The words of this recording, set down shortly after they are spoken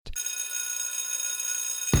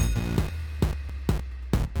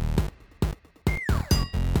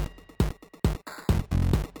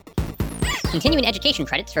Continuing education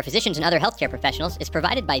credits for physicians and other healthcare professionals is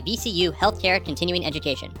provided by VCU Healthcare Continuing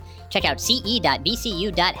Education. Check out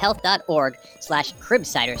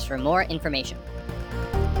ce.vcu.health.org/cribsiders for more information.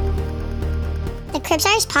 The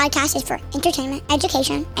Cribsiders podcast is for entertainment,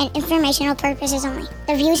 education, and informational purposes only.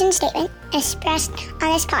 The views and statements expressed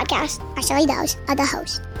on this podcast are solely those of the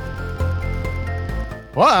host.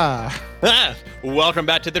 Wow. Welcome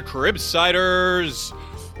back to the Cribsiders.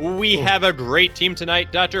 We have a great team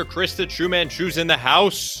tonight. Dr. Chris the True Man True's in the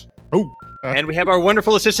house. And we have our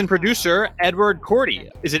wonderful assistant producer, Edward Cordy.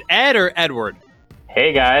 Is it Ed or Edward?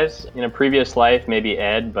 Hey guys, in a previous life, maybe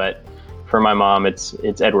Ed, but for my mom, it's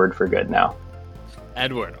Edward for good now.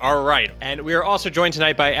 Edward, all right. And we are also joined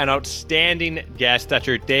tonight by an outstanding guest,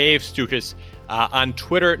 Dr. Dave Stukas, on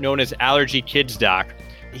Twitter known as Allergy Kids Doc.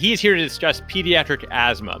 He's here to discuss pediatric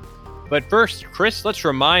asthma. But first, Chris, let's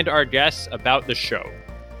remind our guests about the show.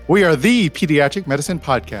 We are the Pediatric Medicine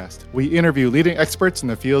Podcast. We interview leading experts in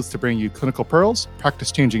the fields to bring you clinical pearls,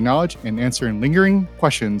 practice-changing knowledge, and answering lingering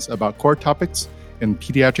questions about core topics in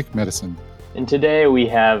pediatric medicine. And today we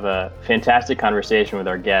have a fantastic conversation with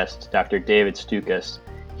our guest, Dr. David Stukas.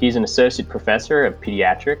 He's an associate professor of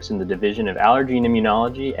pediatrics in the Division of Allergy and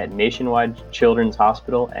Immunology at Nationwide Children's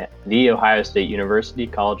Hospital at The Ohio State University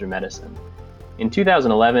College of Medicine. In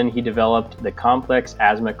 2011, he developed the Complex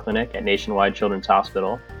Asthma Clinic at Nationwide Children's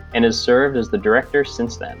Hospital and has served as the director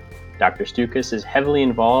since then. Dr. Stukas is heavily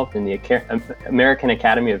involved in the American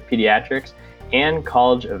Academy of Pediatrics and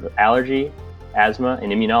College of Allergy, Asthma,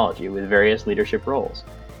 and Immunology with various leadership roles.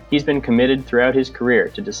 He's been committed throughout his career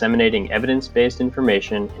to disseminating evidence-based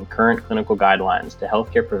information and current clinical guidelines to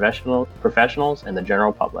healthcare professionals and the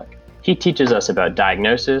general public. He teaches us about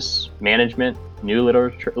diagnosis, management, new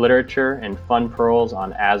literature, and fun pearls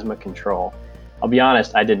on asthma control. I'll be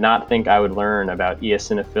honest, I did not think I would learn about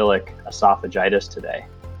eosinophilic esophagitis today.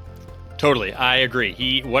 Totally, I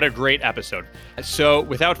agree. What a great episode. So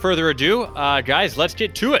without further ado, guys, let's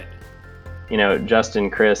get to it. You know, Justin,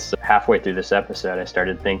 Chris, halfway through this episode, I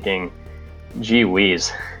started thinking, gee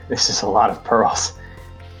whiz, this is a lot of pearls.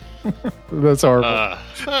 That's horrible.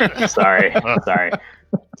 Sorry.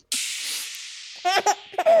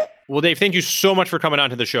 Well, Dave, thank you so much for coming on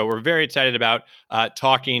to the show. We're very excited about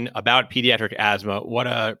talking about pediatric asthma. What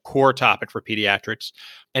a core topic for pediatrics.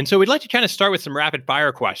 And so we'd like to kind of start with some rapid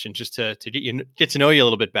fire questions just to get to know you a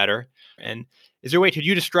little bit better. And is there a way, could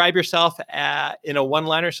you describe yourself in a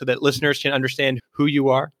one-liner so that listeners can understand who you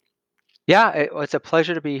are? Yeah, it's a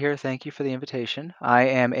pleasure to be here. Thank you for the invitation. I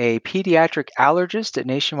am a pediatric allergist at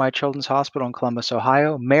Nationwide Children's Hospital in Columbus,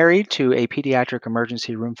 Ohio, married to a pediatric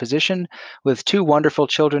emergency room physician with two wonderful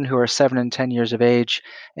children who are 7 and 10 years of age.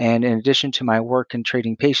 And in addition to my work in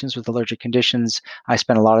treating patients with allergic conditions, I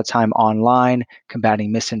spend a lot of time online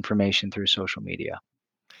combating misinformation through social media.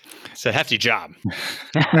 It's a hefty job. You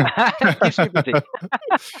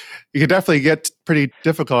can definitely get pretty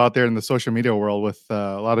difficult out there in the social media world with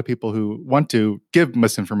a lot of people who want to give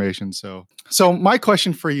misinformation. So my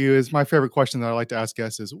question for you is my favorite question that I like to ask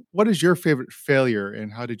guests is, what is your favorite failure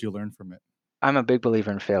and how did you learn from it? I'm a big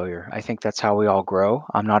believer in failure. I think that's how we all grow.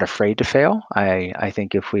 I'm not afraid to fail. I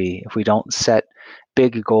think if we don't set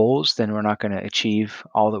big goals, then we're not going to achieve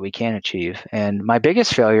all that we can achieve. And my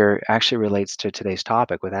biggest failure actually relates to today's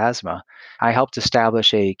topic with asthma. I helped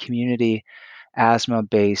establish a community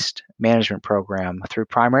asthma-based management program through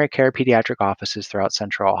primary care pediatric offices throughout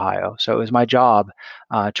Central Ohio. So it was my job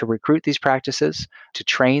to recruit these practices, to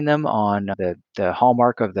train them on the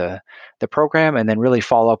hallmark of the program, and then really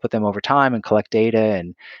follow up with them over time and collect data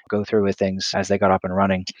and go through with things as they got up and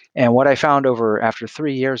running. And what I found after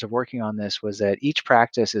 3 years of working on this was that each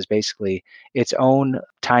practice is basically its own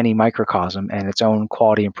tiny microcosm and its own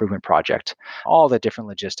quality improvement project, all the different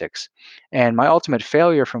logistics. And my ultimate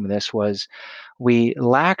failure from this was we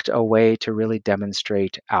lacked a way to really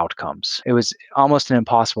demonstrate outcomes. It was almost an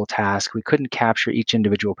impossible task. We couldn't capture each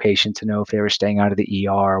individual patient to know if they were staying out of the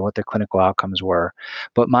ER, what their clinical outcomes were.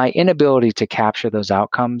 But my inability to capture those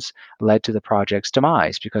outcomes led to the project's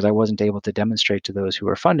demise because I wasn't able to demonstrate to those who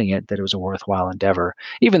were funding it that it was a worthwhile endeavor,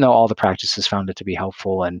 even though all the practices found it to be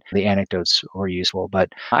helpful and the anecdotes were useful.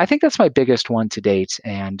 But I think that's my biggest one to date.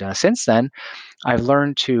 And since then, I've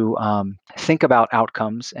learned to think about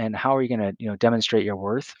outcomes and how are you going to demonstrate your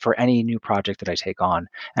worth for any new project that I take on.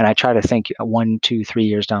 And I try to think 1, 2, 3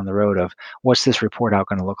 years down the road of what's this report out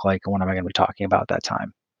going to look like and what am I going to be talking about at that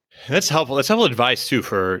time. That's helpful. That's helpful advice too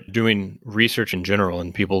for doing research in general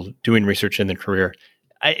and people doing research in their career.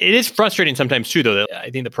 It is frustrating sometimes too, though. That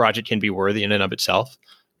I think the project can be worthy in and of itself,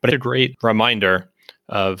 but it's a great reminder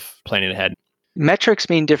of planning ahead. Metrics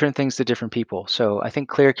mean different things to different people. So I think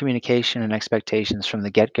clear communication and expectations from the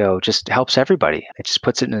get-go just helps everybody. It just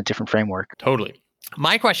puts it in a different framework. Totally.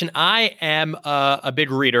 My question, I am a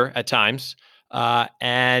big reader at times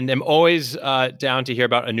and am always down to hear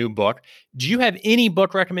about a new book. Do you have any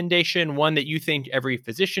book recommendation, one that you think every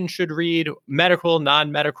physician should read, medical,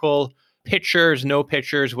 non-medical, pictures, no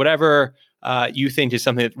pictures, whatever you think is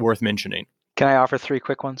something that's worth mentioning? Can I offer 3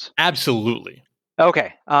 quick ones? Absolutely.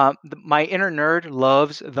 Okay. My inner nerd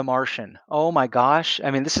loves The Martian. Oh my gosh.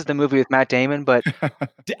 I mean, this is the movie with Matt Damon, but I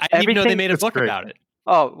didn't even know they everything. made a That's book great. about it.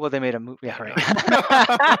 Oh, well, they made a movie. Yeah,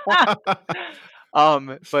 right.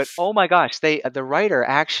 But oh my gosh, the writer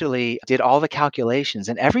actually did all the calculations,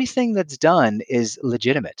 and everything that's done is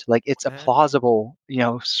legitimate. Like it's a plausible,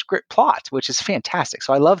 script plot, which is fantastic.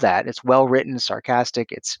 So I love that. It's well written,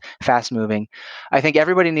 sarcastic, it's fast moving. I think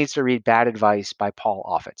everybody needs to read Bad Advice by Paul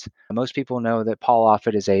Offit. Most people know that Paul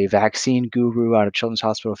Offit is a vaccine guru out of Children's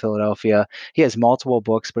Hospital Philadelphia. He has multiple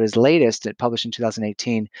books, but his latest, published in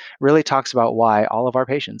 2018, really talks about why all of our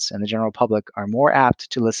patients and the general public are more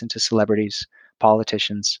apt to listen to celebrities,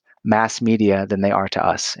 politicians, mass media than they are to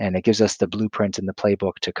us. And it gives us the blueprint and the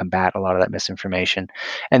playbook to combat a lot of that misinformation.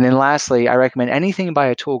 And then lastly, I recommend anything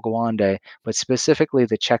by Atul Gawande, but specifically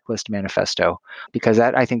the Checklist Manifesto, because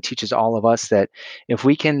that I think teaches all of us that if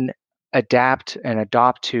we can adapt and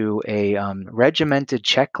adopt to a regimented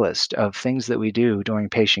checklist of things that we do during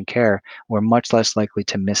patient care, we're much less likely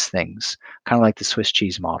to miss things, kind of like the Swiss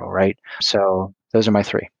cheese model, right? So those are my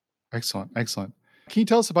 3. Excellent. Excellent. Can you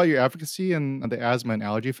tell us about your advocacy and the Asthma and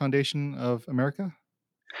Allergy Foundation of America?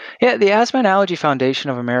 Yeah, the Asthma and Allergy Foundation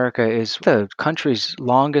of America is the country's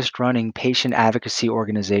longest running patient advocacy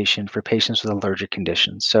organization for patients with allergic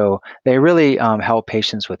conditions. So they really help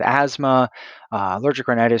patients with asthma, allergic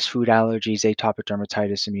rhinitis, food allergies, atopic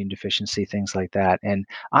dermatitis, immune deficiency, things like that. And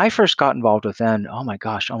I first got involved with them, oh my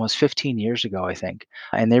gosh, almost 15 years ago, I think.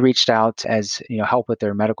 And they reached out as help with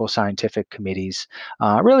their medical scientific committees,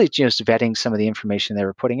 really just vetting some of the information they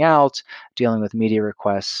were putting out, dealing with media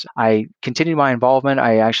requests. I continued my involvement.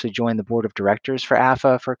 I actually joined the board of directors for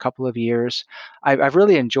AFA for a couple of years. I've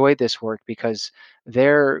really enjoyed this work because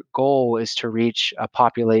their goal is to reach a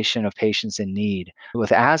population of patients in need.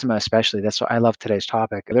 With asthma, especially, that's what I love today's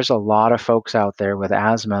topic. There's a lot of folks out there with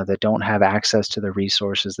asthma that don't have access to the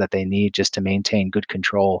resources that they need just to maintain good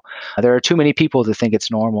control. There are too many people that think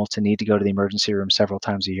it's normal to need to go to the emergency room several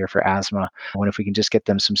times a year for asthma, when if we can just get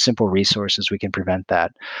them some simple resources, we can prevent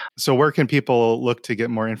that. So, where can people look to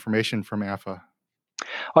get more information from AFA?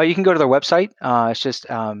 Well, you can go to their website. It's just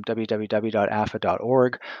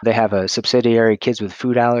www.afa.org. They have a subsidiary, Kids with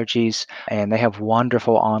Food Allergies, and they have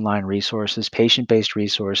wonderful online resources, patient-based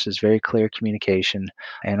resources, very clear communication,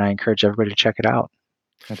 and I encourage everybody to check it out.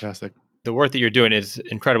 Fantastic. The work that you're doing is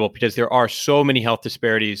incredible because there are so many health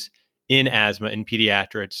disparities in asthma in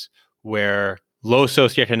pediatrics where low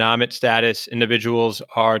socioeconomic status individuals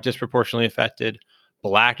are disproportionately affected.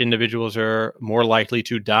 Black individuals are more likely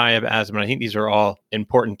to die of asthma. I think these are all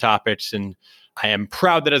important topics. And I am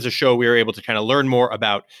proud that as a show, we are able to kind of learn more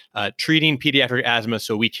about treating pediatric asthma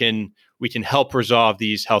so we can help resolve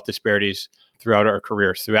these health disparities throughout our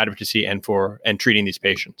careers through advocacy and treating these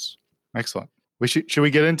patients. Excellent. Should we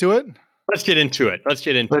get into it? Let's get into it. Let's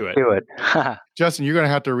do it. Justin, you're going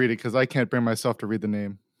to have to read it because I can't bring myself to read the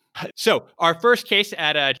name. So our first case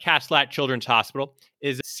at Castlett Children's Hospital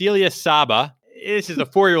is Celia Saba. This is a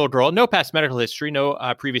 4-year-old girl, no past medical history, no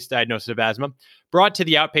previous diagnosis of asthma, brought to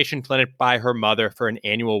the outpatient clinic by her mother for an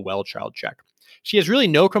annual well child check. She has really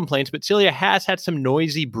no complaints, but Celia has had some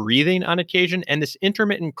noisy breathing on occasion and this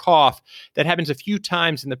intermittent cough that happens a few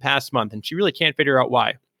times in the past month, and she really can't figure out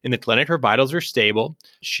why. In the clinic, her vitals are stable.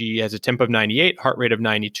 She has a temp of 98, heart rate of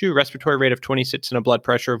 92, respiratory rate of 26, and a blood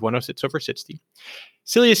pressure of 106/60.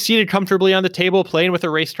 Celia is seated comfortably on the table, playing with a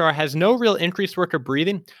race car, has no real increased work of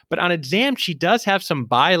breathing, but on exam, she does have some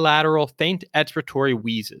bilateral faint expiratory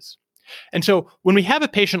wheezes. And so when we have a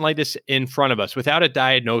patient like this in front of us without a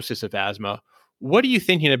diagnosis of asthma, what are you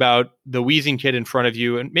thinking about the wheezing kid in front of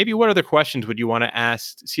you? And maybe what other questions would you want to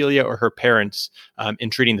ask Celia or her parents in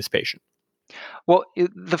treating this patient? Well,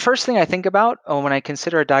 the first thing I think about when I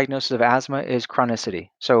consider a diagnosis of asthma is chronicity.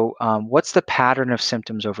 So, what's the pattern of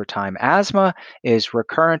symptoms over time? Asthma is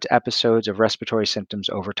recurrent episodes of respiratory symptoms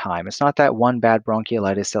over time. It's not that one bad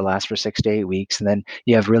bronchiolitis that lasts for 6 to 8 weeks, and then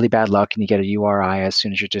you have really bad luck and you get a URI as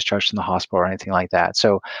soon as you're discharged from the hospital or anything like that.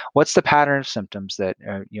 So, what's the pattern of symptoms that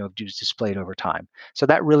displayed over time? So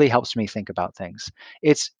that really helps me think about things.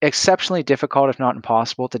 It's exceptionally difficult, if not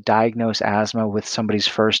impossible, to diagnose asthma with somebody's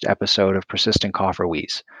first episode of persistent cough or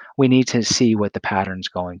wheeze. we need to see what the pattern's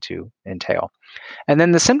going to entail. And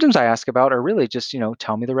then the symptoms I ask about are really just,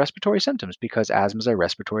 tell me the respiratory symptoms, because asthma is a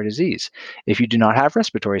respiratory disease. If you do not have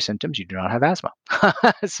respiratory symptoms, you do not have asthma.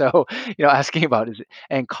 So, asking about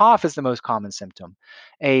and cough is the most common symptom.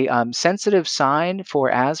 A sensitive sign for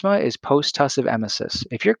asthma is post-tussive emesis.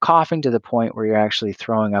 If you're coughing to the point where you're actually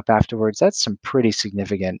throwing up afterwards, that's some pretty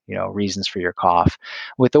significant, reasons for your cough.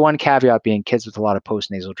 With the one caveat being kids with a lot of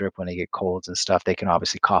postnasal drip when they get colds and stuff, they can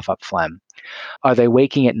obviously cough up phlegm. Are they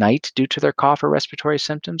waking at night due to their cough or respiratory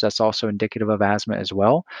symptoms? That's also indicative of asthma as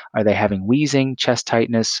well. Are they having wheezing, chest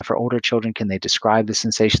tightness? For older children, can they describe the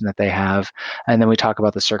sensation that they have? And then we talk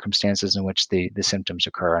about the circumstances in which the symptoms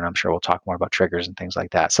occur. And I'm sure we'll talk more about triggers and things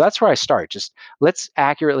like that. So that's where I start. Just let's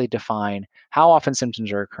accurately define how often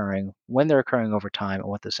symptoms are occurring, when they're occurring over time, and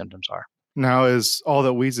what the symptoms are. Now, is all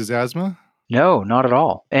that wheezes asthma? No, not at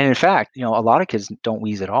all. And in fact, a lot of kids don't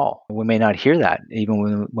wheeze at all. We may not hear that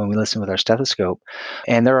even when we listen with our stethoscope.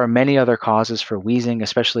 And there are many other causes for wheezing,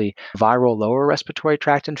 especially viral lower respiratory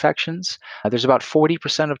tract infections. There's about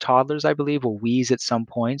 40% of toddlers, I believe, will wheeze at some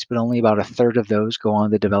points, but only about a third of those go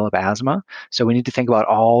on to develop asthma. So we need to think about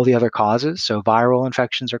all the other causes. So viral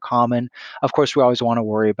infections are common. Of course, we always want to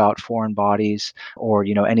worry about foreign bodies or,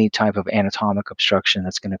 any type of anatomic obstruction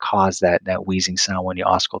that's going to cause that wheezing sound when you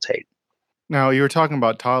auscultate. Now, you were talking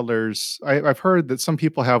about toddlers. I've heard that some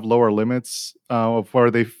people have lower limits of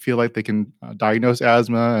where they feel like they can diagnose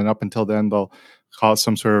asthma, and up until then, they'll call it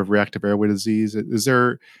some sort of reactive airway disease. Is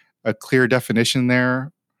there a clear definition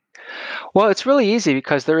there? Well, it's really easy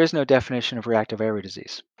because there is no definition of reactive airway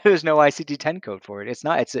disease. There's no ICD-10 code for it. It's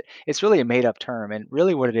not. It's really a made-up term, and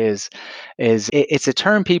really what it is it's a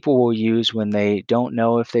term people will use when they don't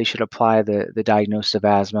know if they should apply the diagnosis of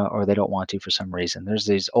asthma, or they don't want to for some reason. There's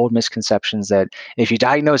these old misconceptions that if you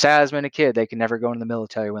diagnose asthma in a kid, they can never go into the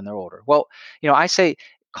military when they're older. Well, I say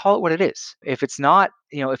call it what it is. If it's not,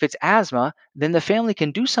 if it's asthma, then the family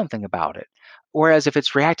can do something about it. Whereas if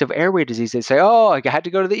it's reactive airway disease, they say, "Oh, I had to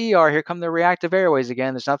go to the ER. Here come the reactive airways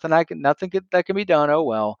again. There's nothing that can be done. Oh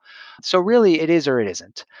well." So really, it is or it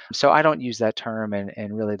isn't. So I don't use that term,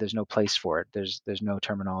 and really, there's no place for it. There's no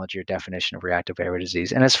terminology or definition of reactive airway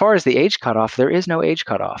disease. And as far as the age cutoff, there is no age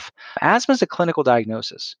cutoff. Asthma is a clinical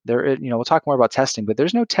diagnosis. We'll talk more about testing, but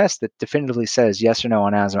there's no test that definitively says yes or no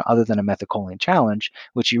on asthma, other than a methacholine challenge,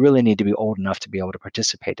 which you really need to be old enough to be able to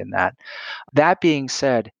participate in that. That being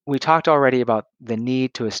said, we talked already about the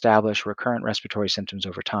need to establish recurrent respiratory symptoms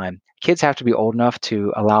over time. Kids have to be old enough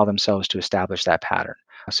to allow themselves to establish that pattern.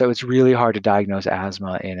 So it's really hard to diagnose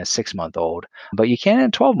asthma in a 6-month-old, but you can in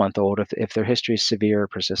a 12-month-old if their history is severe or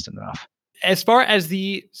persistent enough. As far as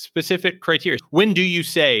the specific criteria, when do you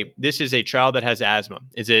say this is a child that has asthma?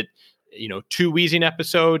 Is it, 2 wheezing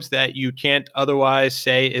episodes that you can't otherwise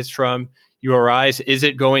say is from URIs? Is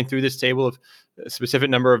it going through this table of a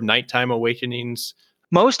specific number of nighttime awakenings?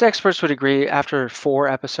 Most experts would agree after 4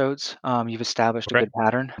 episodes, you've established a good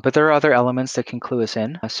pattern, but there are other elements that can clue us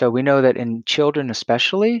in. So we know that in children,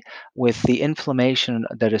 especially with the inflammation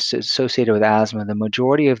that is associated with asthma, the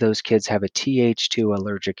majority of those kids have a Th2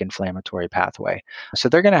 allergic inflammatory pathway. So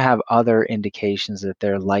they're going to have other indications that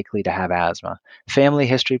they're likely to have asthma. Family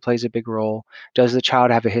history plays a big role. Does the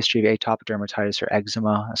child have a history of atopic dermatitis or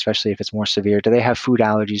eczema, especially if it's more severe? Do they have food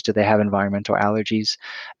allergies? Do they have environmental allergies?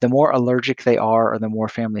 The more allergic they are, or the more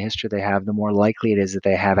family history they have, the more likely it is that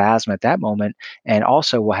they have asthma at that moment, and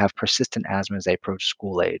also will have persistent asthma as they approach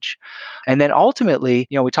school age. And then ultimately,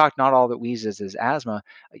 we talk not all that wheezes is asthma.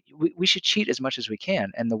 We should cheat as much as we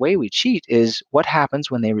can. And the way we cheat is what happens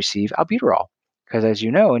when they receive albuterol. Because as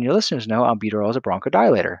you know, and your listeners know, albuterol is a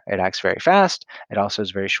bronchodilator. It acts very fast. It also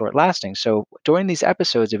is very short lasting. So during these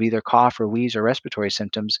episodes of either cough or wheeze or respiratory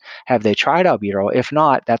symptoms, have they tried albuterol? If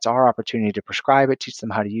not, that's our opportunity to prescribe it, teach them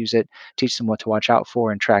how to use it, teach them what to watch out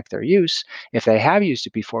for, and track their use. If they have used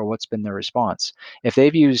it before, what's been their response? If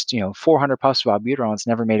they've used 400 puffs of albuterol and it's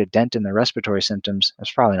never made a dent in their respiratory symptoms,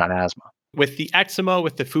 it's probably not asthma. With the eczema,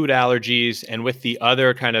 with the food allergies, and with the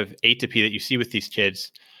other kind of atopy that you see with these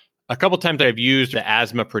kids, a couple of times I've used the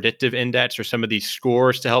asthma predictive index or some of these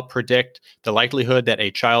scores to help predict the likelihood that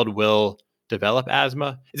a child will develop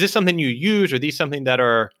asthma. Is this something you use, or are these something that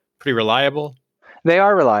are pretty reliable? They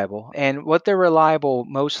are reliable. And what they're reliable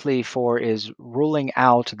mostly for is ruling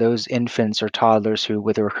out those infants or toddlers who,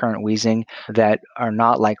 with a recurrent wheezing, that are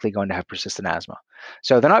not likely going to have persistent asthma.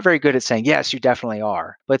 So they're not very good at saying, yes, you definitely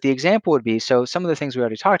are. But the example would be, so some of the things we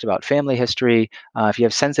already talked about, family history, if you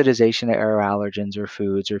have sensitization to air allergens or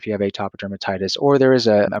foods, or if you have atopic dermatitis, or there is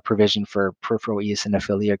a provision for peripheral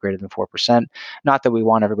eosinophilia greater than 4%. Not that we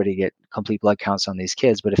want everybody to get complete blood counts on these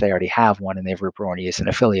kids, but if they already have one and they have ripple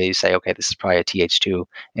eosinophilia, you say, okay, this is probably a Th2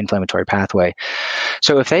 inflammatory pathway.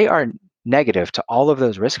 So if they are negative to all of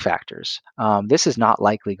those risk factors, this is not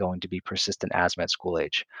likely going to be persistent asthma at school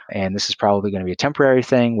age. And this is probably going to be a temporary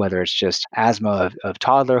thing, whether it's just asthma of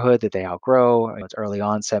toddlerhood that they outgrow, or it's early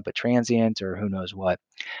onset but transient, or who knows what.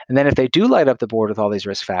 And then if they do light up the board with all these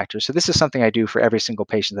risk factors, so this is something I do for every single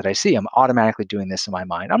patient that I see, I'm automatically doing this in my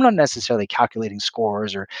mind. I'm not necessarily calculating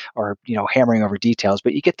scores or hammering over details,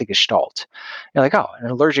 but you get the gestalt. You're like, oh,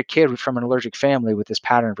 an allergic kid from an allergic family with this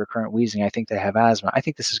pattern of recurrent wheezing, I think they have asthma. I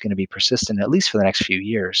think this is going to be persistent at least for the next few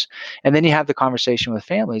years. And then you have the conversation with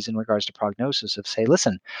families in regards to prognosis of say,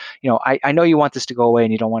 listen, I know you want this to go away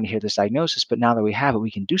and you don't want to hear this diagnosis, but now that we have it,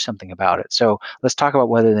 we can do something about it. So let's talk about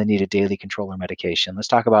whether they need a daily controller medication. Let's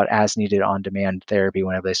talk about as needed on-demand therapy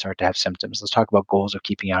whenever they start to have symptoms. Let's talk about goals of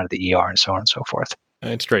keeping out of the ER and so on and so forth.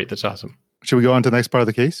 That's great. That's awesome. Should we go on to the next part of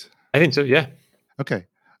the case? I think so. Yeah. Okay.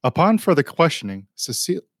 Upon further questioning,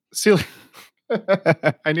 Celia,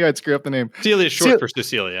 I knew I'd screw up the name. Celia is short for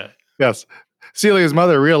Cecilia. Yes. Celia's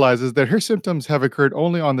mother realizes that her symptoms have occurred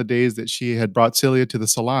only on the days that she had brought Celia to the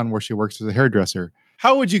salon where she works as a hairdresser.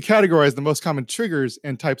 How would you categorize the most common triggers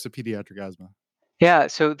and types of pediatric asthma? Yeah,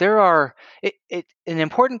 so there are an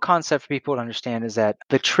important concept for people to understand is that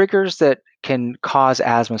the triggers that can cause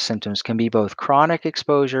asthma symptoms can be both chronic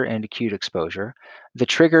exposure and acute exposure. The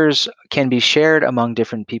triggers can be shared among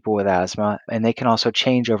different people with asthma, and they can also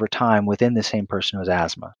change over time within the same person who has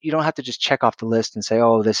asthma. You don't have to just check off the list and say,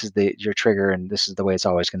 oh, this is your trigger and this is the way it's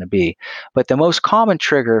always going to be. But the most common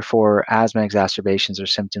trigger for asthma exacerbations or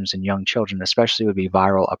symptoms in young children especially would be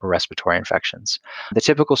viral upper respiratory infections. The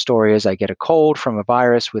typical story is I get a cold from a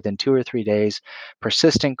virus within 2 or 3 days,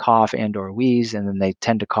 persistent cough and or wheeze, and then they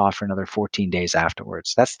tend to cough for another 14 days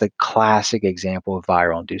afterwards. That's the classic example of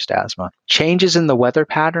viral-induced asthma. Changes in the weather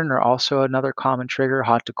pattern are also another common trigger.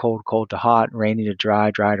 Hot to cold, cold to hot, rainy to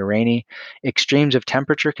dry, dry to rainy. Extremes of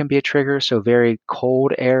temperature can be a trigger. So very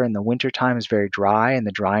cold air in the wintertime is very dry, and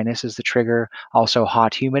the dryness is the trigger. Also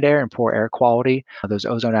hot, humid air and poor air quality. Those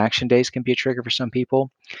ozone action days can be a trigger for some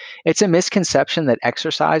people. It's a misconception that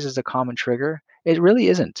exercise is a common trigger. It really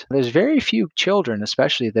isn't. There's very few children,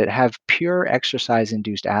 especially, that have pure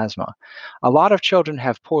exercise-induced asthma. A lot of children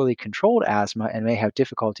have poorly controlled asthma and may have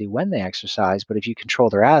difficulty when they exercise, but if you control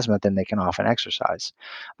their asthma, then they can often exercise.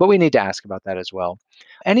 But we need to ask about that as well.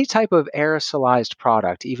 Any type of aerosolized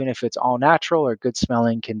product, even if it's all natural or good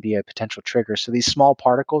smelling, can be a potential trigger. So these small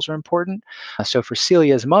particles are important. So for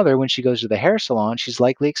Celia's mother, when she goes to the hair salon, she's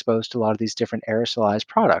likely exposed to a lot of these different aerosolized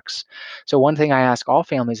products. So one thing I ask all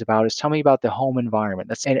families about is, tell me about the home environment.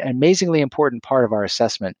 That's an amazingly important part of our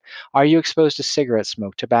assessment. Are you exposed to cigarette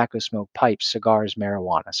smoke, tobacco smoke, pipes, cigars,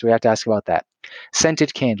 marijuana? So we have to ask about that.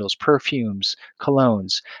 Scented candles, perfumes,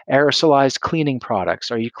 colognes, aerosolized cleaning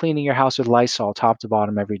products. Are you cleaning your house with Lysol top to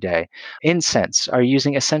bottom every day? Incense. Are you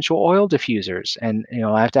using essential oil diffusers? And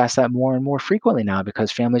I have to ask that more and more frequently now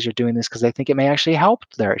because families are doing this because they think it may actually help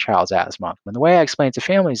their child's asthma. And the way I explain it to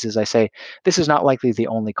families is I say, this is not likely the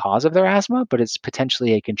only cause of their asthma, but it's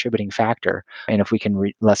potentially a contributing factor. And if we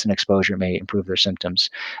can lessen exposure, it may improve their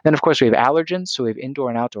symptoms. Then, of course, we have allergens. So we have indoor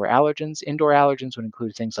and outdoor allergens. Indoor allergens would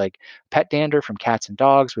include things like pet dander from cats and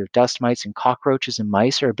dogs. We have dust mites, and cockroaches and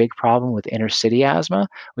mice are a big problem with inner city asthma.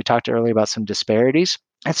 We talked earlier about some disparities.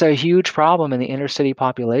 It's a huge problem in the inner city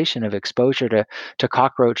population of exposure to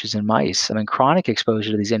cockroaches and mice. I mean, chronic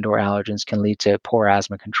exposure to these indoor allergens can lead to poor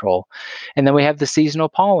asthma control. And then we have the seasonal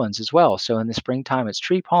pollens as well. So in the springtime, it's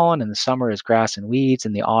tree pollen. In the summer, it's grass and weeds.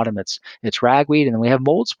 In the autumn, it's ragweed. And then we have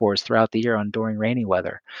mold spores throughout the year during rainy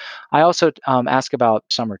weather. I also ask about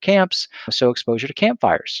summer camps. So exposure to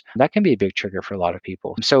campfires. That can be a big trigger for a lot of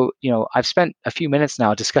people. So, I've spent a few minutes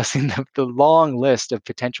now discussing the long list of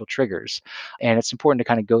potential triggers. And it's important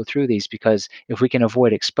to kind of go through these because if we can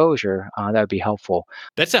avoid exposure, that would be helpful.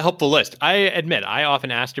 That's a helpful list. I admit I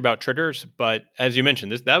often asked about triggers, but as you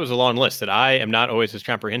mentioned, that was a long list that I am not always as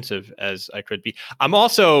comprehensive as I could be. I'm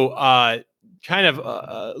also kind of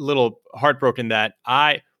a little heartbroken that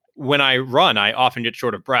when I run, I often get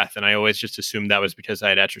short of breath, and I always just assumed that was because I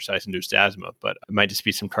had exercise-induced asthma, but it might just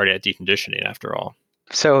be some cardiac deconditioning after all.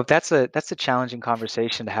 So that's a challenging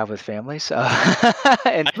conversation to have with families.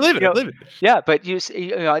 And I believe it. Yeah, but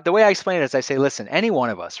the way I explain it is I say, listen, any one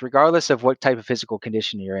of us, regardless of what type of physical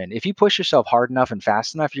condition you're in, if you push yourself hard enough and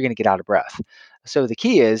fast enough, you're going to get out of breath. So the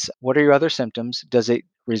key is, what are your other symptoms?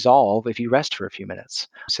 resolve if you rest for a few minutes.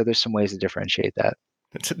 So there's some ways to differentiate that.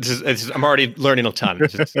 I'm already learning a ton.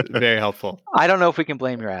 This is very helpful. I don't know if we can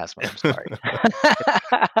blame your asthma. I'm sorry.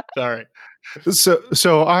 Sorry.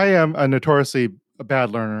 So I am a notoriously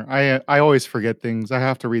bad learner. I always forget things. I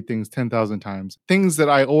have to read things 10,000 times. Things that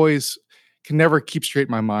I always can never keep straight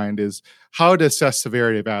in my mind is how to assess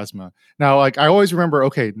severity of asthma. Now, like I always remember,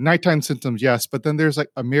 okay, nighttime symptoms, yes, but then there's like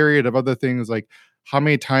a myriad of other things like how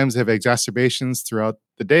many times have exacerbations throughout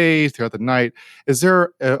the day, throughout the night. Is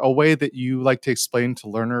there a way that you like to explain to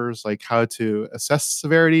learners like how to assess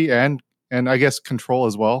severity and I guess control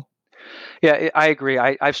as well? Yeah, I agree.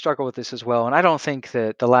 I've struggled with this as well, and I don't think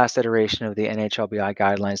that the last iteration of the NHLBI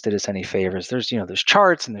guidelines did us any favors. There's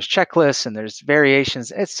charts and there's checklists and there's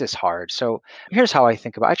variations. It's just hard. So here's how I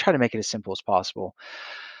think about it. I try to make it as simple as possible.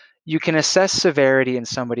 You can assess severity in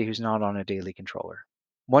somebody who's not on a daily controller.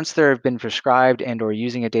 Once they've been prescribed and or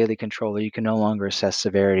using a daily controller, you can no longer assess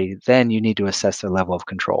severity. Then you need to assess their level of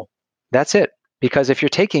control. That's it. Because if you're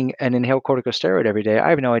taking an inhaled corticosteroid every day, I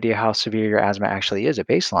have no idea how severe your asthma actually is at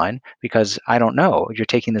baseline because I don't know. You're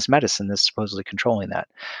taking this medicine that's supposedly controlling that.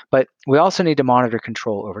 But we also need to monitor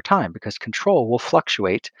control over time because control will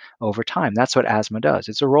fluctuate over time. That's what asthma does.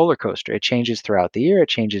 It's a roller coaster. It changes throughout the year. It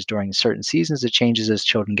changes during certain seasons. It changes as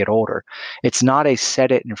children get older. It's not a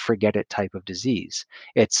set it and forget it type of disease.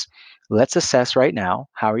 It's let's assess right now.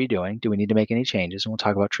 How are you doing? Do we need to make any changes? And we'll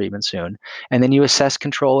talk about treatment soon. And then you assess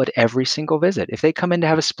control at every single visit. If they come in to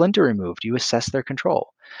have a splinter removed, you assess their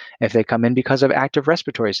control. If they come in because of active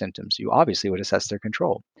respiratory symptoms, you obviously would assess their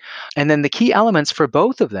control. And then the key elements for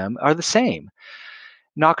both of them are the same.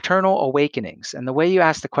 Nocturnal awakenings. And the way you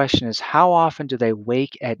ask the question is how often do they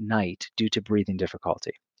wake at night due to breathing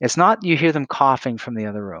difficulty? It's not you hear them coughing from the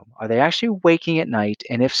other room. Are they actually waking at night?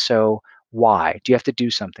 And if so, why? Do you have to do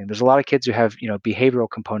something? There's a lot of kids who have, behavioral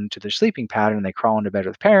component to their sleeping pattern. They crawl into bed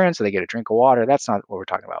with parents, or they get a drink of water. That's not what we're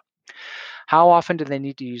talking about. How often do they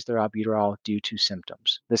need to use their albuterol due to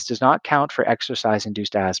symptoms? This does not count for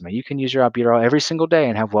exercise-induced asthma. You can use your albuterol every single day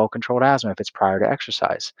and have well-controlled asthma if it's prior to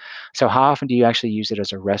exercise. So how often do you actually use it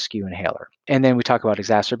as a rescue inhaler? And then we talk about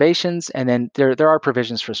exacerbations, and then there are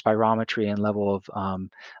provisions for spirometry and level of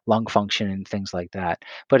lung function and things like that.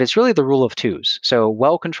 But it's really the rule of twos. So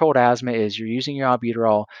well-controlled asthma is you're using your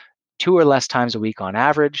albuterol 2 or less times a week on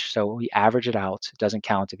average. So we average it out. It doesn't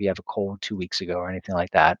count if you have a cold 2 weeks ago or anything like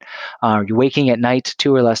that. You're waking at night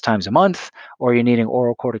 2 or less times a month, or you're needing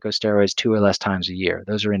oral corticosteroids 2 or less times a year.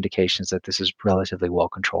 Those are indications that this is relatively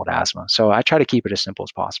well-controlled asthma. So I try to keep it as simple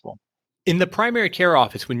as possible. In the primary care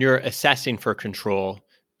office, when you're assessing for control,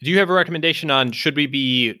 do you have a recommendation on should we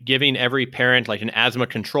be giving every parent like an asthma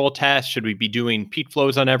control test? Should we be doing peak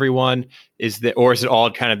flows on everyone? Or is it all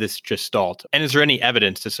kind of this gestalt? And is there any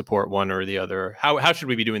evidence to support one or the other? How should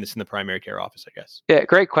we be doing this in the primary care office, I guess? Yeah,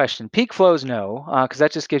 great question. Peak flows, no, because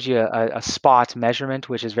that just gives you a spot measurement,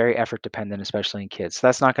 which is very effort dependent, especially in kids. So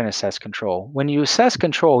that's not going to assess control. When you assess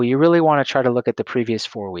control, you really want to try to look at the previous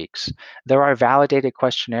 4 weeks. There are validated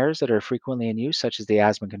questionnaires that are frequently in use, such as the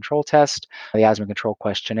asthma control test, the asthma control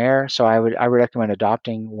questionnaire. So I would recommend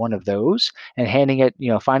adopting one of those and handing it,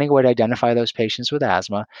 finding a way to identify those patients with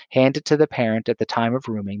asthma, hand it to the parent at the time of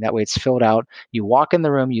rooming. That way it's filled out. You walk in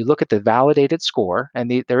the room, you look at the validated score,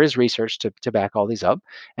 and there is research to back all these up,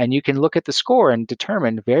 and you can look at the score and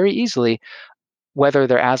determine very easily whether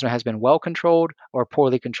their asthma has been well controlled or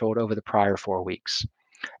poorly controlled over the prior 4 weeks.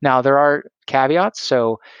 Now, there are caveats.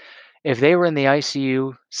 So if they were in the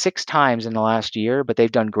ICU 6 times in the last year, but they've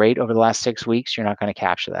done great over the last 6 weeks, you're not going to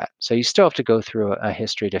capture that. So you still have to go through a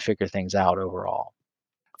history to figure things out overall.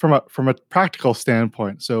 From a practical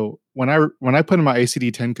standpoint, so when I put in my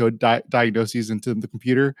ACD-10 code diagnoses into the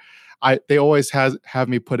computer, they always have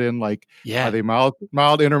me put in like, are they mild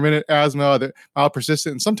intermittent asthma, are they mild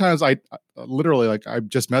persistent? And sometimes I literally like I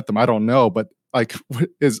just met them, I don't know, but like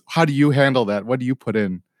how do you handle that? What do you put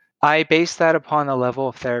in? I base that upon the level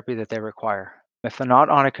of therapy that they require. If they're not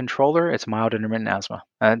on a controller, it's mild intermittent asthma.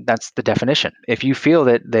 That's the definition. If you feel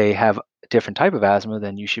that they have a different type of asthma,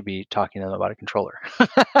 then you should be talking to them about a controller.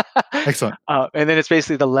 Excellent. And then it's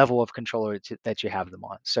basically the level of controller that you have them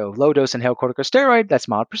on. So low dose inhaled corticosteroid, that's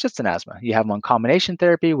mild persistent asthma. You have them on combination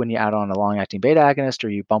therapy when you add on a long-acting beta agonist or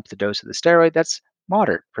you bump the dose of the steroid, that's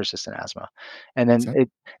moderate persistent asthma. And then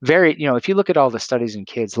if you look at all the studies in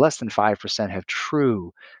kids, less than 5% have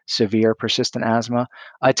true severe persistent asthma.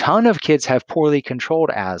 A ton of kids have poorly controlled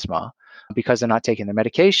asthma because they're not taking their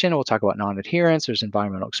medication. We'll talk about non-adherence, there's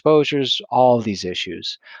environmental exposures, all of these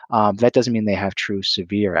issues. That doesn't mean they have true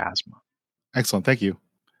severe asthma. Excellent. Thank you.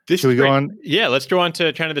 Should we go on? Yeah, let's go on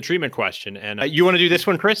to kind of the treatment question. And you want to do this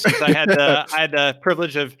one, Chris? Since I had the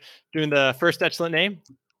privilege of doing the first excellent name.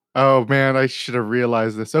 Oh man, I should have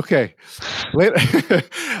realized this. Okay.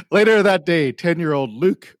 Later that day, 10-year-old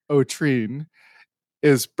Luke O'Treen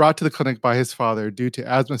is brought to the clinic by his father due to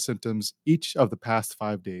asthma symptoms each of the past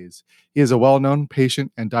 5 days. He is a well-known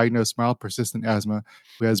patient and diagnosed mild persistent asthma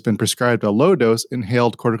who has been prescribed a low-dose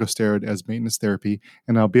inhaled corticosteroid as maintenance therapy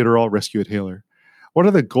and albuterol rescue inhaler. What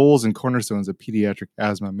are the goals and cornerstones of pediatric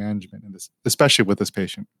asthma management, especially with this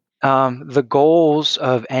patient? The goals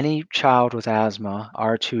of any child with asthma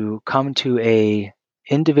are to come to a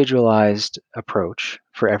individualized approach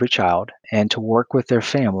for every child and to work with their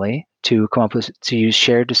family to come up with to use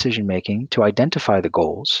shared decision making to identify the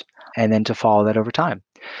goals and then to follow that over time.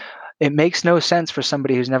 It makes no sense for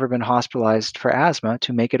somebody who's never been hospitalized for asthma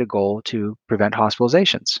to make it a goal to prevent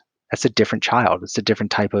hospitalizations. That's a different child. It's a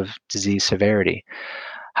different type of disease severity.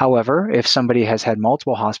 However, if somebody has had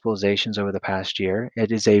multiple hospitalizations over the past year,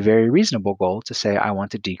 it is a very reasonable goal to say, I want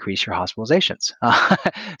to decrease your hospitalizations.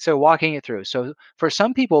 So walking it through. So for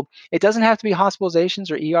some people, it doesn't have to be hospitalizations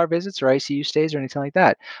or ER visits or ICU stays or anything like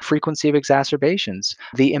that. Frequency of exacerbations,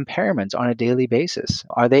 the impairments on a daily basis.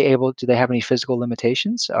 Do they have any physical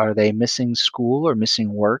limitations? Are they missing school or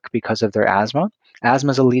missing work because of their asthma?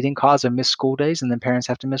 Asthma is a leading cause of missed school days, and then parents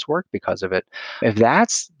have to miss work because of it. If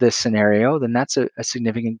that's the scenario, then that's a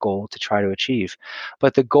significant goal to try to achieve.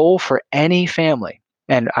 But the goal for any family,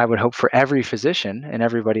 and I would hope for every physician and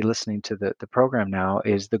everybody listening to the program now,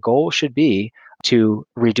 is the goal should be to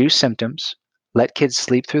reduce symptoms, let kids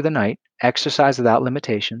sleep through the night, exercise without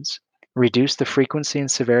limitations, reduce the frequency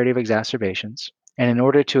and severity of exacerbations. And in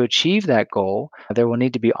order to achieve that goal, there will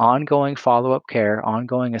need to be ongoing follow-up care,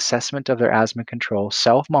 ongoing assessment of their asthma control,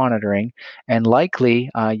 self-monitoring, and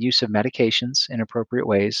likely use of medications in appropriate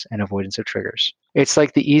ways and avoidance of triggers. It's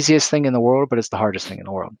like the easiest thing in the world, but it's the hardest thing in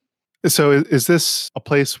the world. So is this a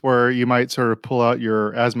place where you might sort of pull out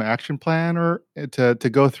your asthma action plan or to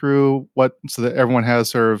go through so that everyone has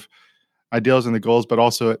sort of ideals and the goals, but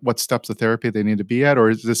also what steps of therapy they need to be at? Or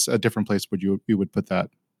is this a different place where you would put that?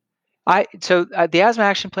 The asthma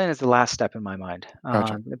action plan is the last step in my mind.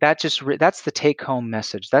 Gotcha. That's the take-home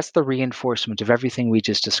message. That's the reinforcement of everything we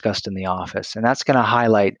just discussed in the office, and that's going to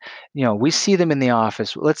highlight. We see them in the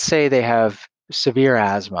office. Let's say they have severe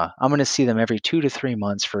asthma. I'm going to see them every 2 to 3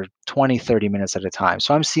 months for 20, 30 minutes at a time.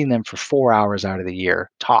 So I'm seeing them for 4 hours out of the year,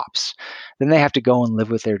 tops. Then they have to go and live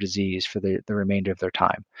with their disease for the remainder of their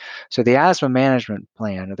time. So the asthma management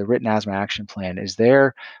plan, or the written asthma action plan, is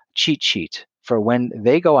their cheat sheet for when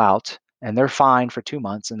they go out and they're fine for 2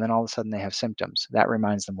 months and then all of a sudden they have symptoms. That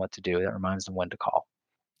reminds them what to do. That reminds them when to call.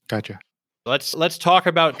 Gotcha. Let's talk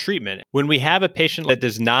about treatment. When we have a patient that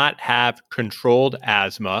does not have controlled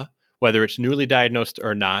asthma, whether it's newly diagnosed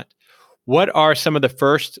or not, what are some of the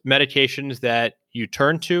first medications that you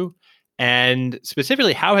turn to? And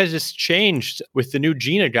specifically, how has this changed with the new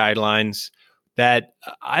GINA guidelines that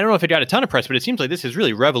I don't know if it got a ton of press, but it seems like this has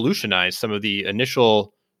really revolutionized some of the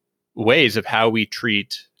initial ways of how we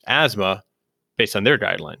treat asthma based on their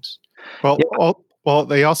guidelines. Well,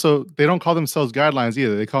 they don't call themselves guidelines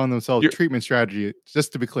either. They call themselves treatment strategy,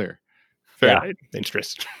 just to be clear. Fair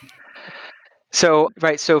interest. So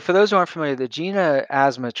for those who aren't familiar, the GINA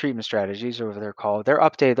asthma treatment strategies, or what they're called, they're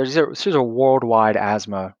updated. These are worldwide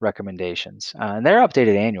asthma recommendations, and they're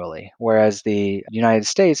updated annually. Whereas the United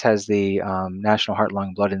States has the National Heart,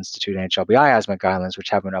 Lung, Blood Institute NHLBI asthma guidelines, which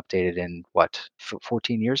have been updated in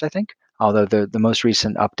 14 years, I think. Although the most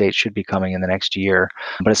recent update should be coming in the next year.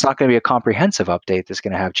 But it's not going to be a comprehensive update that's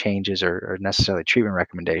going to have changes or necessarily treatment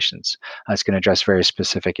recommendations. It's going to address very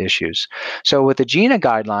specific issues. So with the GINA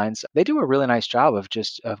guidelines, they do a really nice job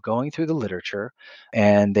of going through the literature,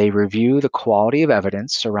 and they review the quality of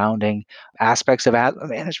evidence surrounding aspects of asthma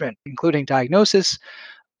management, including diagnosis,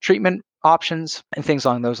 treatment options, and things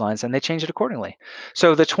along those lines, and they change it accordingly.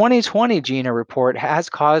 So the 2020 GINA report has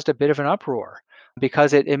caused a bit of an uproar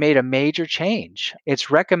because it made a major change.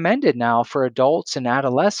 It's recommended now for adults and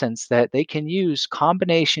adolescents that they can use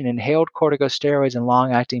combination inhaled corticosteroids and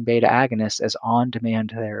long-acting beta agonists as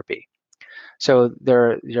on-demand therapy. So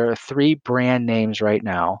there are 3 brand names right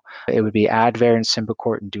now. It would be Advair and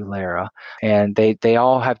Symbicort and Dulera, and they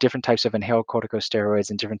all have different types of inhaled corticosteroids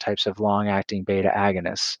and different types of long-acting beta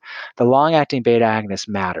agonists. The long-acting beta agonist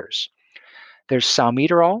matters. There's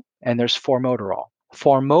salmeterol and there's formoterol.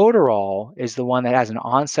 Formoterol is the one that has an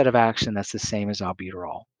onset of action that's the same as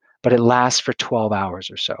albuterol, but it lasts for 12 hours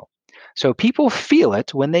or so. So people feel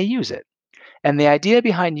it when they use it. And the idea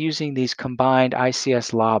behind using these combined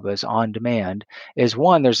ICS LABAs on demand is,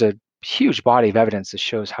 one, there's a huge body of evidence that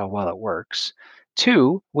shows how well it works.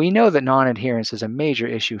 Two, we know that non-adherence is a major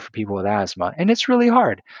issue for people with asthma, and it's really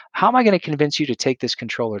hard. How am I going to convince you to take this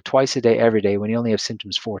controller twice a day, every day, when you only have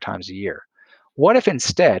symptoms 4 times a year? What if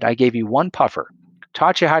instead I gave you one puffer,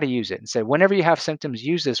 taught you how to use it, and said, whenever you have symptoms,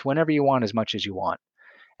 use this whenever you want, as much as you want?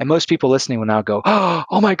 And most people listening will now go,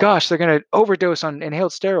 oh my gosh, they're going to overdose on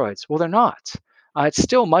inhaled steroids. Well, they're not. It's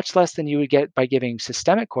still much less than you would get by giving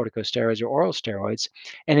systemic corticosteroids or oral steroids.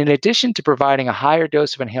 And in addition to providing a higher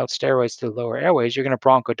dose of inhaled steroids to the lower airways, you're going to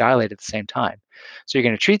bronchodilate at the same time. So you're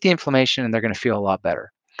going to treat the inflammation and they're going to feel a lot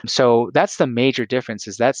better. So that's the major difference,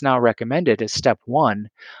 is that's now recommended as step one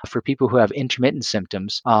for people who have intermittent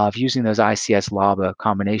symptoms of using those ICS-LABA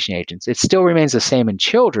combination agents. It still remains the same in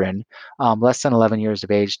children less than 11 years of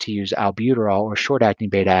age to use albuterol or short-acting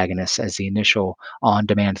beta agonists as the initial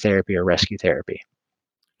on-demand therapy or rescue therapy.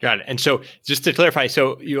 Got it. And so just to clarify,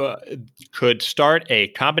 so you could start a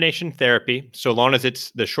combination therapy so long as it's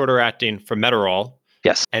the shorter acting formoterol.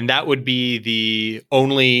 Yes. And that would be the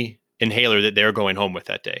only inhaler that they're going home with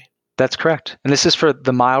that day. That's correct. And this is for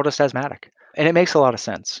the mildest asthmatic. And it makes a lot of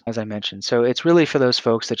sense, as I mentioned. So it's really for those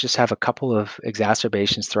folks that just have a couple of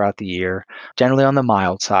exacerbations throughout the year, generally on the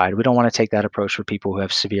mild side. We don't want to take that approach for people who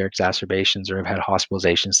have severe exacerbations or have had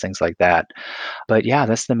hospitalizations, things like that. But yeah,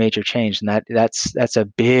 that's the major change. And that's a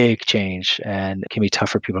big change, and it can be tough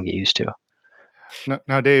for people to get used to.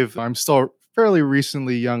 Now, Dave, I'm still fairly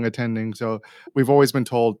recently young attending, so we've always been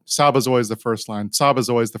told SABA is always the first line. SABA is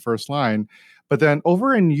always the first line. But then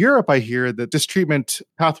over in Europe, I hear that this treatment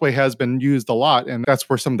pathway has been used a lot, and that's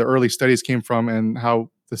where some of the early studies came from and how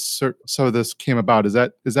this came about. Is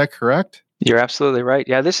that correct? You're absolutely right.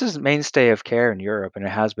 Yeah, this is mainstay of care in Europe, and it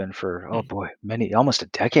has been for, almost a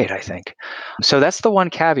decade, I think. So that's the one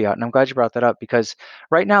caveat, and I'm glad you brought that up, because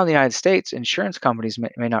right now in the United States, insurance companies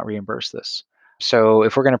may not reimburse this. So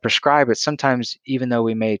if we're going to prescribe it, sometimes even though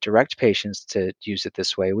we may direct patients to use it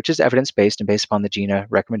this way, which is evidence-based and based upon the GINA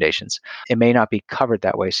recommendations, it may not be covered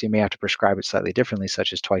that way. So you may have to prescribe it slightly differently,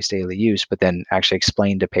 such as twice daily use, but then actually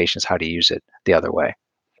explain to patients how to use it the other way.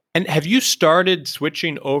 And have you started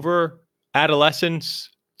switching over adolescents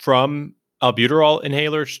from albuterol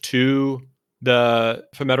inhalers to the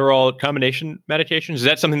formoterol combination medications? Is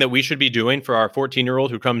that something that we should be doing for our 14-year-old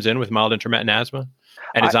who comes in with mild intermittent asthma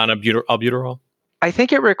and is on albuterol? I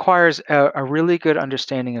think it requires a really good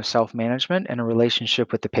understanding of self-management and a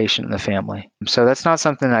relationship with the patient and the family. So that's not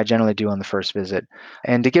something that I generally do on the first visit.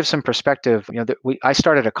 And to give some perspective, I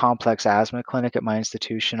started a complex asthma clinic at my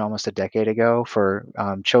institution almost a decade ago for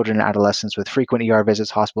children and adolescents with frequent ER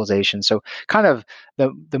visits, hospitalizations. So kind of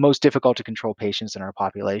the most difficult to control patients in our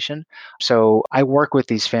population. So I work with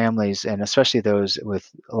these families, and especially those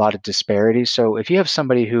with a lot of disparities. So if you have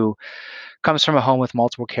somebody who comes from a home with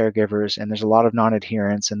multiple caregivers, and there's a lot of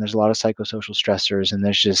non-adherence, and there's a lot of psychosocial stressors, and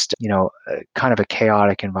there's just kind of a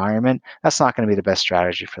chaotic environment, that's not going to be the best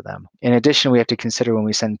strategy for them. In addition, we have to consider when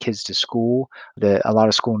we send kids to school that a lot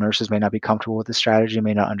of school nurses may not be comfortable with the strategy,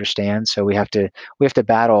 may not understand. So we have to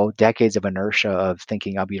battle decades of inertia of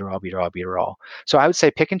thinking albuterol. So I would say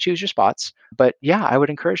pick and choose your spots. But yeah, I would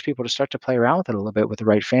encourage people to start to play around with it a little bit with the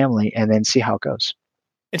right family, and then see how it goes.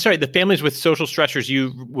 And sorry, the families with social stressors,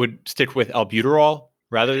 you would stick with albuterol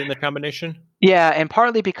rather than the combination? Yeah, and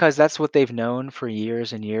partly because that's what they've known for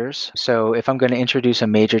years and years. So if I'm going to introduce a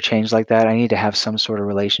major change like that, I need to have some sort of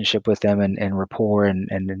relationship with them and rapport, and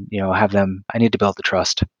have them. I need to build the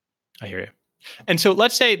trust. I hear you. And so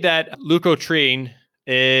let's say that leukotriene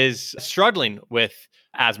is struggling with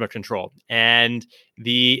asthma control, and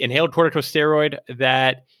the inhaled corticosteroid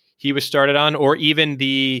that he was started on, or even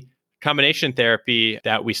the combination therapy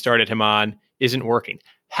that we started him on, isn't working.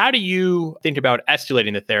 How do you think about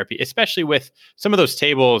escalating the therapy, especially with some of those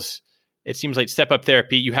tables? It seems like step-up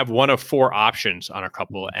therapy, you have one of 4 options on a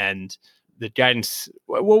couple, and the guidance.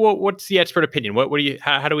 What's the expert opinion?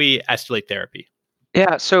 How do we escalate therapy?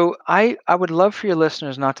 Yeah, so I would love for your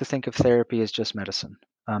listeners not to think of therapy as just medicine.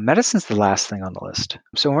 Medicine's the last thing on the list.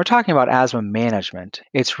 So when we're talking about asthma management,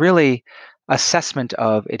 it's really assessment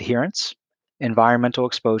of adherence, environmental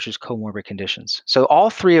exposures, comorbid conditions. So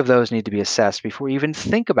all 3 of those need to be assessed before you even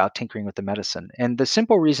think about tinkering with the medicine. And the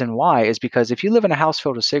simple reason why is because if you live in a house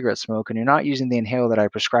filled with cigarette smoke and you're not using the inhaler that I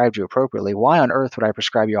prescribed you appropriately, why on earth would I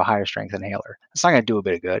prescribe you a higher strength inhaler? It's not going to do a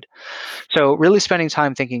bit of good. So really spending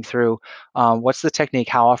time thinking through what's the technique,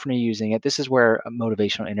 how often are you using it? This is where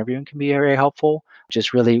motivational interviewing can be very helpful.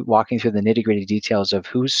 Just really walking through the nitty-gritty details of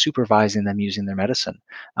who's supervising them using their medicine.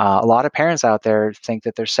 A lot of parents out there think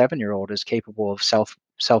that their 7-year-old is capable capable of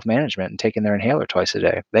self-management and taking their inhaler twice a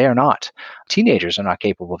day. They are not. Teenagers are not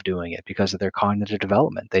capable of doing it because of their cognitive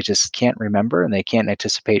development. They just can't remember and they can't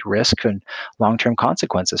anticipate risk and long-term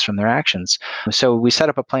consequences from their actions. So we set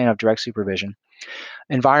up a plan of direct supervision.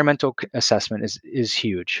 Environmental assessment is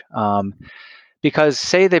huge. Because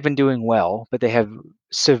say they've been doing well, but they have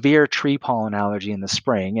severe tree pollen allergy in the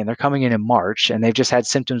spring and they're coming in March and they've just had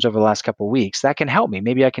symptoms over the last couple of weeks, that can help me.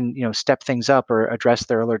 Maybe I can, step things up or address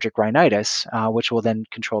their allergic rhinitis, which will then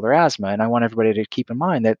control their asthma. And I want everybody to keep in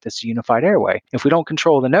mind that it's a unified airway. If we don't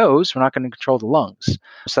control the nose, we're not going to control the lungs.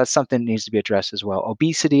 So that's something that needs to be addressed as well.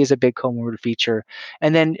 Obesity is a big comorbid feature.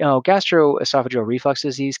 And then, gastroesophageal reflux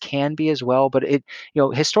disease can be as well, but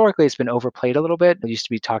historically it's been overplayed a little bit. It used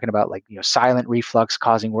to be talking about silent reflux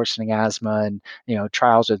causing worsening asthma and,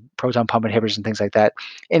 trials with proton pump inhibitors and things like that.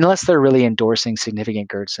 Unless they're really endorsing significant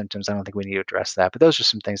GERD symptoms, I don't think we need to address that. But those are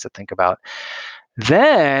some things to think about.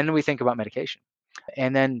 Then we think about medication.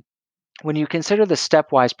 And then when you consider the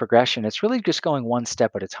stepwise progression, it's really just going one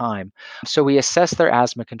step at a time. So we assess their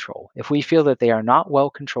asthma control. If we feel that they are not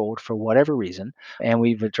well controlled for whatever reason, and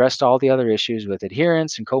we've addressed all the other issues with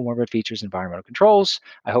adherence and comorbid features, environmental controls,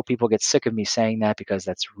 I hope people get sick of me saying that because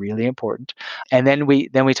that's really important. And then we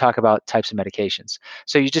talk about types of medications.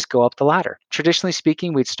 So you just go up the ladder. Traditionally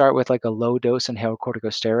speaking, we'd start with like a low dose inhaled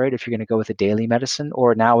corticosteroid if you're going to go with a daily medicine,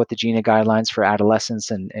 or now with the GINA guidelines for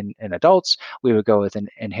adolescents and adults, we would go with an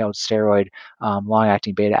inhaled steroid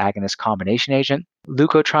long-acting beta agonist combination agent.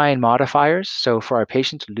 Leukotriene modifiers. So for our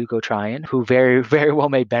patient, leukotriene, who very, very well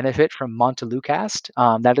may benefit from montelukast,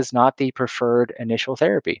 that is not the preferred initial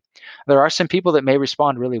therapy. There are some people that may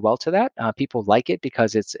respond really well to that. People like it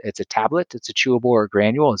because it's a tablet, it's a chewable or a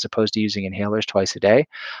granule, as opposed to using inhalers twice a day.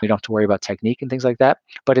 We don't have to worry about technique and things like that.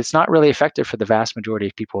 But it's not really effective for the vast majority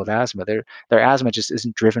of people with asthma. Their asthma just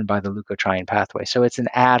isn't driven by the leukotriene pathway. So it's an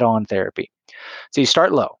add-on therapy. So you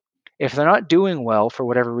start low. If they're not doing well for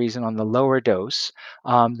whatever reason on the lower dose,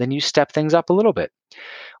 then you step things up a little bit.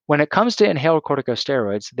 When it comes to inhaled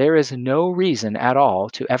corticosteroids, there is no reason at all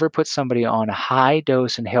to ever put somebody on high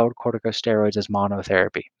dose inhaled corticosteroids as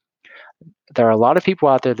monotherapy. There are a lot of people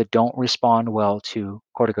out there that don't respond well to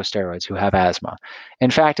corticosteroids who have asthma.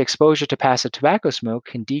 In fact, exposure to passive tobacco smoke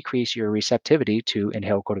can decrease your receptivity to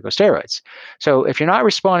inhaled corticosteroids. So if you're not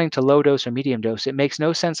responding to low dose or medium dose, it makes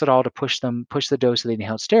no sense at all to push the dose of the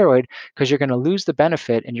inhaled steroid, because you're going to lose the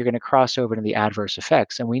benefit and you're going to cross over into the adverse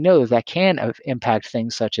effects. And we know that can impact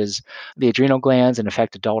things such as the adrenal glands and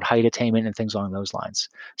affect adult height attainment and things along those lines.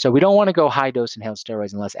 So we don't want to go high dose inhaled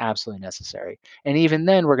steroids unless absolutely necessary. And even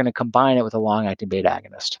then, we're going to combine it with a long-acting beta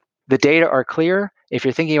agonist. The data are clear. If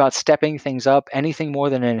you're thinking about stepping things up, anything more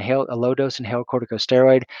than a low-dose inhaled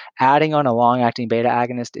corticosteroid, adding on a long-acting beta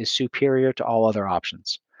agonist is superior to all other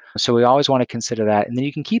options. So we always want to consider that. And then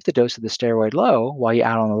you can keep the dose of the steroid low while you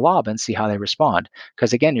add on the LABA and see how they respond.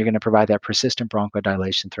 Because again, you're going to provide that persistent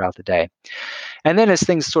bronchodilation throughout the day. And then as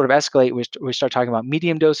things sort of escalate, we start talking about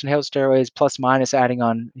medium dose inhaled steroids, plus minus adding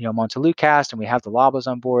on montelukast, and we have the LABAs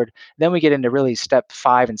on board. Then we get into really step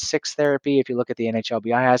 5 and 6 therapy if you look at the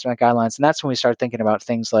NHLBI asthma guidelines. And that's when we start thinking about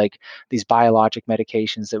things like these biologic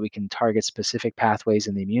medications that we can target specific pathways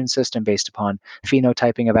in the immune system based upon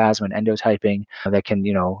phenotyping of asthma and endotyping that can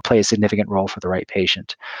play a significant role for the right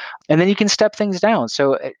patient. And then you can step things down.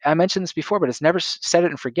 So I mentioned this before, but it's never set it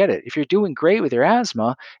and forget it. If you're doing great with your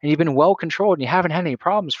asthma and you've been well controlled and you haven't had any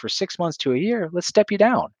problems for 6 months to a year, let's step you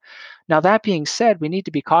down. Now, that being said, we need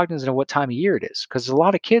to be cognizant of what time of year it is, because a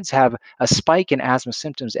lot of kids have a spike in asthma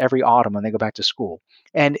symptoms every autumn when they go back to school.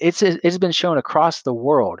 And it's been shown across the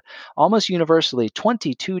world, almost universally,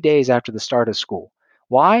 22 days after the start of school.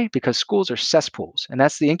 Why? Because schools are cesspools, and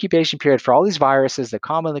that's the incubation period for all these viruses that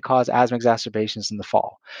commonly cause asthma exacerbations in the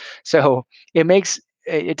fall. So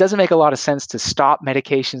it doesn't make a lot of sense to stop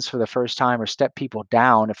medications for the first time or step people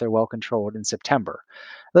down if they're well controlled in September.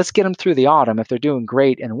 Let's get them through the autumn. If they're doing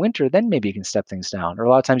great in winter, then maybe you can step things down. Or a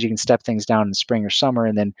lot of times you can step things down in spring or summer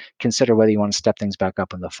and then consider whether you want to step things back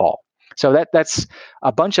up in the fall. So that's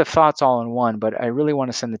a bunch of thoughts all in one, but I really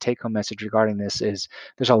want to send the take-home message regarding this is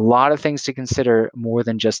there's a lot of things to consider more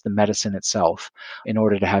than just the medicine itself in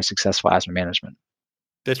order to have successful asthma management.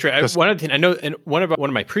 That's right. One other thing I know, and one of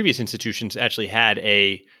my previous institutions actually had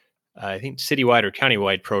I think citywide or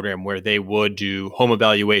countywide program where they would do home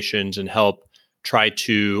evaluations and help try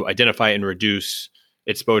to identify and reduce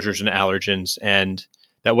exposures and allergens, and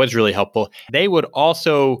that was really helpful. They would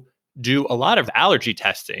also do a lot of allergy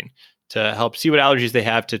testing to help see what allergies they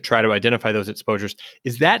have to try to identify those exposures.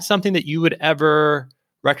 Is that something that you would ever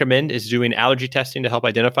recommend, is doing allergy testing to help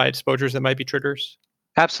identify exposures that might be triggers?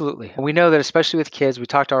 Absolutely. We know that especially with kids, we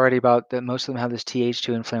talked already about that most of them have this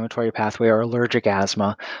Th2 inflammatory pathway or allergic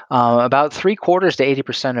asthma. About 3/4 to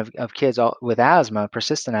 80% of kids with asthma,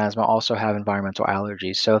 persistent asthma, also have environmental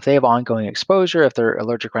allergies. So if they have ongoing exposure, if their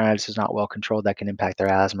allergic rhinitis is not well controlled, that can impact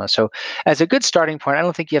their asthma. So as a good starting point, I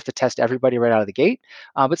don't think you have to test everybody right out of the gate,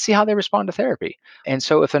 but see how they respond to therapy. And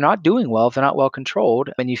so if they're not doing well, if they're not well controlled,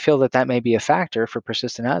 and you feel that that may be a factor for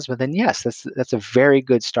persistent asthma, then yes, that's a very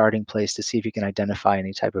good starting place to see if you can identify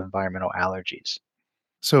any type of environmental allergies.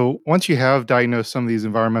 So once you have diagnosed some of these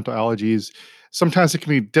environmental allergies, sometimes it can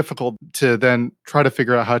be difficult to then try to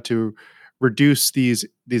figure out how to reduce these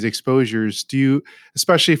exposures. Do you,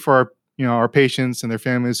 especially for our, our patients and their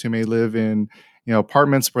families who may live in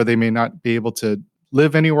apartments where they may not be able to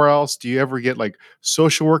live anywhere else? Do you ever get like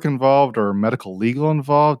social work involved or medical legal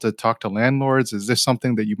involved to talk to landlords? Is this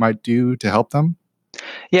something that you might do to help them?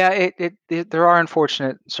 Yeah, there are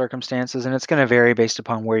unfortunate circumstances, and it's going to vary based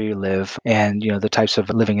upon where you live and the types of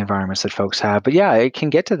living environments that folks have. But yeah, it can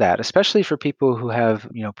get to that, especially for people who have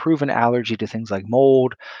proven allergy to things like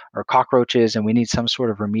mold or cockroaches, and we need some sort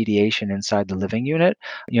of remediation inside the living unit.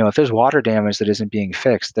 If there's water damage that isn't being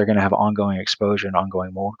fixed, they're going to have ongoing exposure and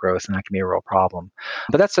ongoing mold growth, and that can be a real problem.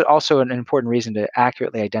 But that's also an important reason to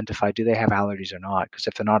accurately identify, do they have allergies or not? Because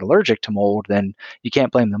if they're not allergic to mold, then you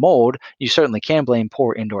can't blame the mold. You certainly can blame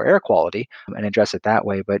poor indoor air quality and address it that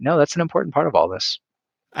way. But no, that's an important part of all this.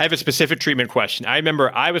 I have a specific treatment question. I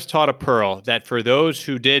remember I was taught a pearl that for those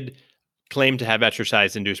who did claim to have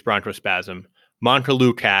exercise-induced bronchospasm,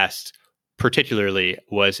 Montelukast particularly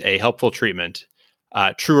was a helpful treatment.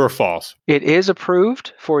 True or false? It is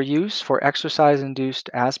approved for use for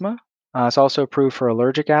exercise-induced asthma. It's also approved for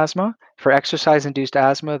allergic asthma. For exercise-induced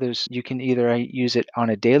asthma, you can either use it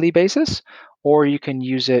on a daily basis or you can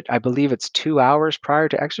use it, I believe it's 2 hours prior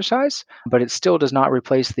to exercise, but it still does not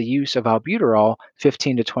replace the use of albuterol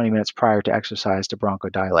 15 to 20 minutes prior to exercise to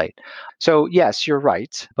bronchodilate. So yes, you're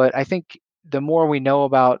right, but I think the more we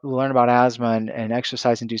learn about asthma and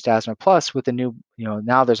exercise-induced asthma, plus with the new,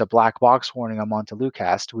 now there's a black box warning on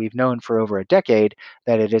Montelukast. We've known for over a decade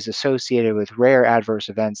that it is associated with rare adverse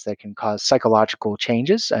events that can cause psychological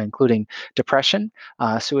changes, including depression,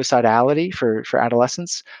 suicidality for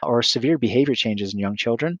adolescents, or severe behavior changes in young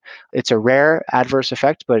children. It's a rare adverse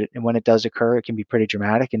effect, but when it does occur, it can be pretty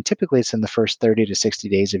dramatic. And typically it's in the first 30 to 60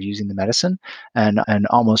 days of using the medicine. And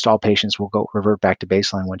almost all patients will revert back to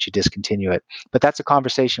baseline once you discontinue it. But that's a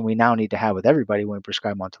conversation we now need to have with everybody when we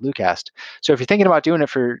prescribe Montelukast. So if you're thinking about doing it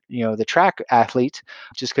for the track athlete,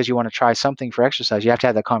 just because you want to try something for exercise, you have to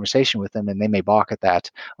have that conversation with them, and they may balk at that,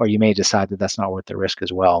 or you may decide that that's not worth the risk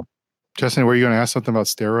as well. Justin, were you going to ask something about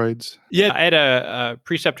steroids? Yeah, I had a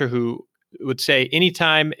preceptor who would say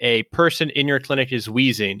anytime a person in your clinic is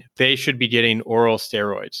wheezing, they should be getting oral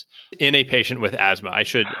steroids in a patient with asthma. I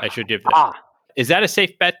should give that. Is that a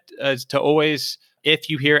safe bet to always, if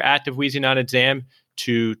you hear active wheezing on exam,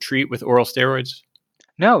 to treat with oral steroids?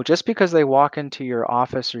 No, just because they walk into your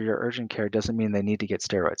office or your urgent care doesn't mean they need to get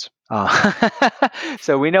steroids.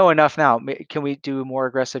 So we know enough now. Can we do more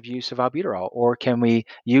aggressive use of albuterol, or can we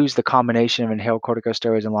use the combination of inhaled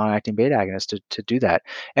corticosteroids and long-acting beta agonists to do that?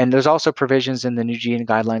 And there's also provisions in the new GN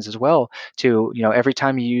guidelines as well to, every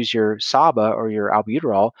time you use your SABA or your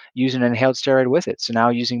albuterol, use an inhaled steroid with it. So now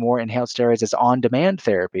using more inhaled steroids as on-demand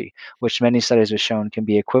therapy, which many studies have shown can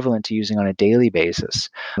be equivalent to using on a daily basis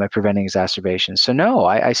by preventing exacerbations. So no,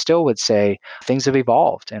 I still would say things have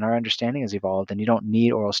evolved and our understanding has evolved, and you don't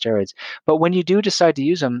need oral steroids. But when you do decide to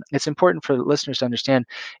use them, it's important for listeners to understand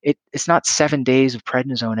it's not 7 days of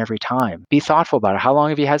prednisone every time. Be thoughtful about it. How long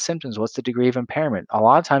have you had symptoms? What's the degree of impairment? A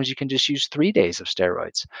lot of times you can just use 3 days of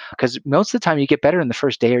steroids, because most of the time you get better in the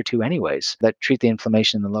first day or two anyways, that treat the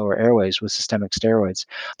inflammation in the lower airways with systemic steroids.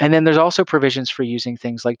 And then there's also provisions for using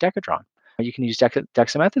things like Decadron. You can use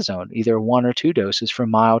dexamethasone, either 1 or 2 doses for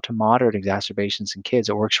mild to moderate exacerbations in kids.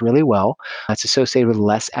 It works really well. It's associated with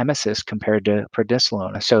less emesis compared to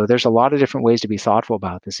prednisolone. So there's a lot of different ways to be thoughtful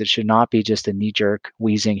about this. It should not be just a knee-jerk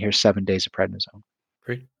wheezing, here's 7 days of prednisone.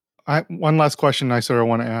 Great. One last question I sort of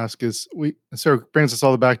want to ask is, we sort of brings us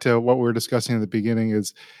all back to what we were discussing at the beginning,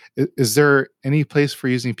 is there any place for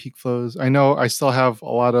using peak flows? I know I still have a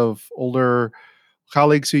lot of older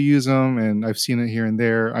colleagues who use them, and I've seen it here and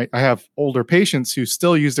there. I have older patients who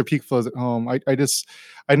still use their peak flows at home.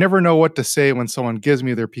 I never know what to say when someone gives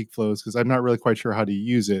me their peak flows, because I'm not really quite sure how to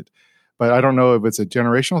use it. But I don't know if it's a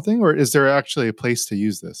generational thing, or is there actually a place to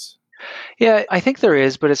use this? Yeah, I think there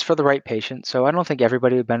is, but it's for the right patient. So I don't think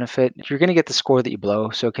everybody would benefit. You're going to get the score that you blow,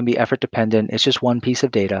 so it can be effort dependent. It's just one piece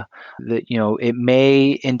of data that, it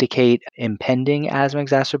may indicate impending asthma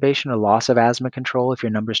exacerbation or loss of asthma control if your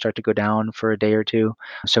numbers start to go down for a day or two.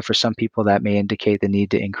 So for some people, that may indicate the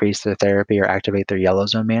need to increase their therapy or activate their yellow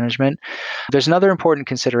zone management. There's another important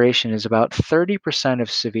consideration is about 30% of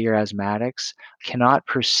severe asthmatics cannot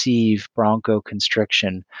perceive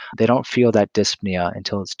bronchoconstriction. They don't feel that dyspnea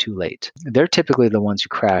until it's too late. They're typically the ones who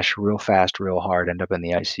crash real fast, real hard, end up in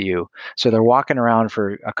the ICU. So they're walking around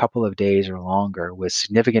for a couple of days or longer with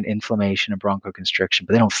significant inflammation and bronchoconstriction,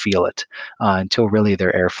 but they don't feel it until really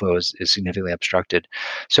their airflow is significantly obstructed.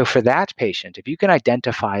 So for that patient, if you can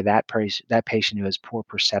identify that patient who has poor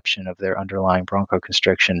perception of their underlying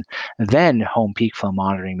bronchoconstriction, then home peak flow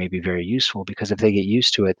monitoring may be very useful, because if they get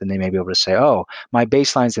used to it, then they may be able to say, oh, my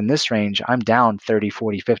baseline's in this range, I'm down 30,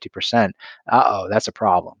 40, 50%. Uh-oh, that's a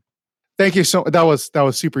problem. Thank you. So that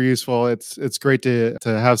was super useful. It's great to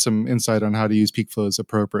have some insight on how to use peak flows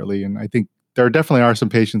appropriately. And I think there definitely are some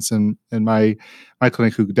patients in my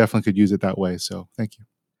clinic who definitely could use it that way. So thank you.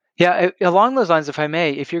 Yeah, along those lines, if I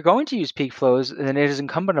may, if you're going to use peak flows, then it is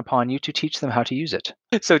incumbent upon you to teach them how to use it.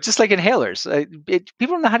 So just like inhalers,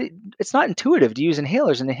 people don't know how to. It's not intuitive to use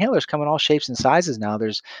inhalers, and inhalers come in all shapes and sizes now.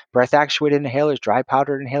 There's breath actuated inhalers, dry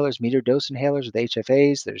powdered inhalers, meter dose inhalers with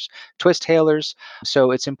HFAs. There's twist inhalers.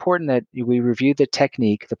 So it's important that we review the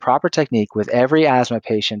technique, the proper technique, with every asthma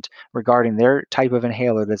patient regarding their type of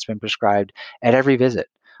inhaler that's been prescribed at every visit.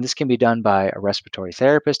 This can be done by a respiratory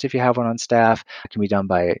therapist if you have one on staff. It can be done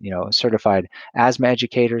by certified asthma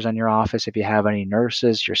educators on your office if you have any,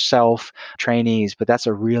 nurses, yourself, trainees. But that's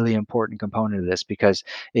a really important component of this, because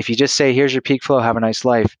if you just say, here's your peak flow, have a nice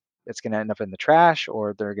life, it's going to end up in the trash,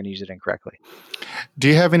 or they're going to use it incorrectly. Do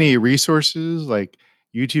you have any resources like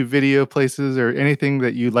YouTube video places or anything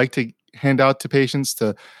that you'd like to hand out to patients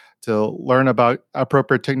to learn about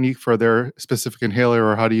appropriate technique for their specific inhaler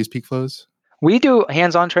or how to use peak flows? We do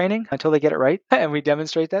hands-on training until they get it right, and we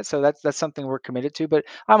demonstrate that. So that's something we're committed to. But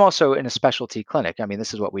I'm also in a specialty clinic. I mean,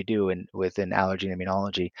 this is what we do within allergy and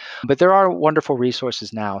immunology. But there are wonderful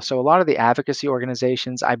resources now. So a lot of the advocacy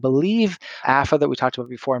organizations, I believe AFA that we talked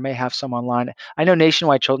about before, may have some online. I know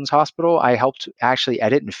Nationwide Children's Hospital, I helped actually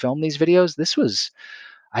edit and film these videos. This was,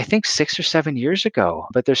 I think, 6 or 7 years ago,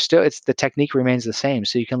 but there's still, it's the technique remains the same.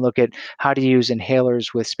 So you can look at how to use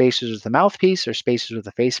inhalers with spacers with the mouthpiece or spacers with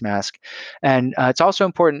a face mask. And it's also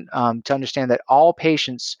important to understand that all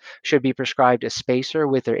patients should be prescribed a spacer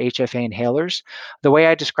with their HFA inhalers. The way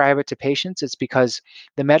I describe it to patients, it's because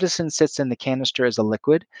the medicine sits in the canister as a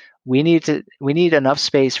liquid. We need enough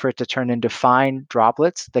space for it to turn into fine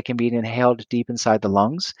droplets that can be inhaled deep inside the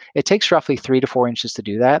lungs. It takes roughly 3 to 4 inches to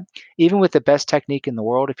do that. Even with the best technique in the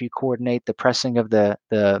world, if you coordinate the pressing of the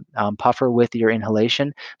puffer with your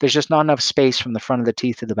inhalation, there's just not enough space from the front of the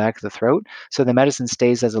teeth to the back of the throat. So the medicine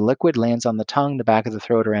stays as a liquid, lands on the tongue, the back of the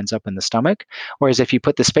throat, or ends up in the stomach. Whereas if you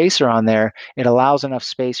put the spacer on there, it allows enough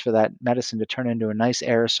space for that medicine to turn into a nice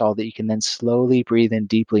aerosol that you can then slowly breathe in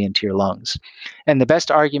deeply into your lungs. And the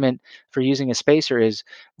best argument for using a spacer is,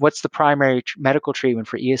 what's the primary medical treatment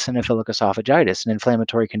for eosinophilic esophagitis, an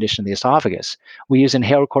inflammatory condition of the esophagus? We use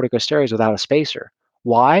inhaled corticosteroids without a spacer.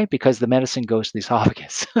 Why? Because the medicine goes to the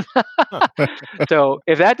esophagus. So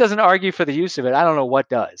if that doesn't argue for the use of it, I don't know what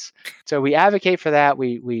does. So we advocate for that.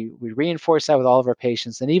 We reinforce that with all of our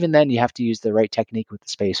patients. And even then, you have to use the right technique with the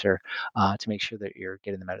spacer to make sure that you're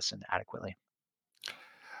getting the medicine adequately.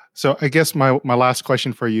 So I guess my last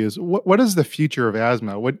question for you is, what is the future of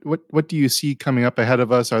asthma? What do you see coming up ahead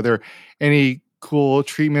of us? Are there any cool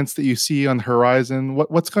treatments that you see on the horizon?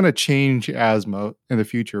 What's going to change asthma in the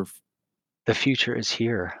future? The future is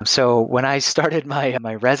here. So when I started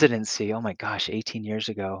my residency, oh my gosh, 18 years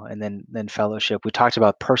ago, and then fellowship, we talked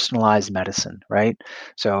about personalized medicine, right?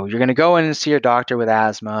 So you're going to go in and see your doctor with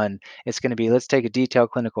asthma, and it's going to be, let's take a detailed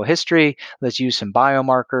clinical history, let's use some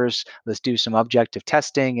biomarkers, let's do some objective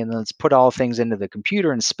testing, and let's put all things into the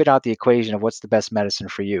computer and spit out the equation of what's the best medicine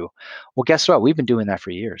for you. Well, guess what? We've been doing that for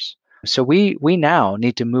years. So we now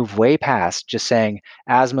need to move way past just saying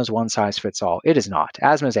asthma is one size fits all. It is not.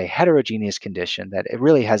 Asthma is a heterogeneous condition that it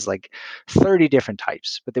really has like 30 different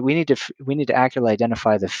types, but that we need to accurately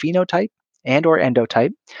identify the phenotype and or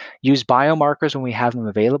endotype, use biomarkers when we have them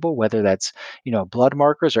available, whether that's blood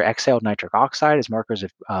markers or exhaled nitric oxide as markers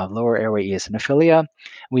of lower airway eosinophilia.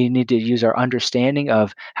 We need to use our understanding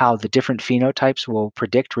of how the different phenotypes will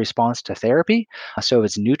predict response to therapy. So if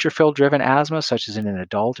it's neutrophil-driven asthma, such as in an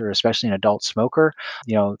adult or especially an adult smoker,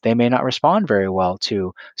 they may not respond very well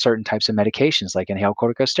to certain types of medications like inhaled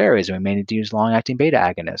corticosteroids, and we may need to use long-acting beta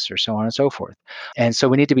agonists or so on and so forth. And so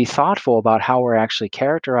we need to be thoughtful about how we're actually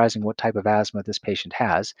characterizing what type of asthma this patient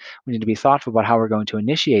has. We need to be thoughtful about how we're going to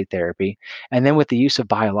initiate therapy. And then with the use of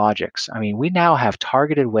biologics, we now have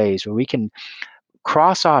targeted ways where we can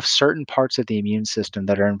cross off certain parts of the immune system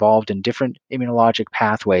that are involved in different immunologic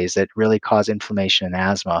pathways that really cause inflammation and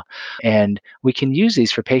asthma. And we can use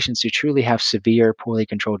these for patients who truly have severe, poorly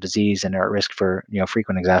controlled disease and are at risk for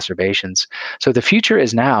frequent exacerbations. So the future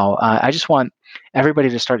is now. I just want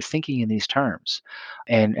everybody to start thinking in these terms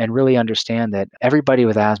and really understand that everybody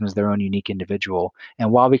with asthma is their own unique individual.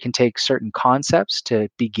 And while we can take certain concepts to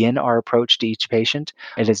begin our approach to each patient,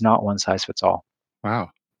 it is not one size fits all.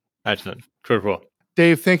 Wow. Excellent. Cool.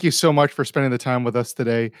 Dave, thank you so much for spending the time with us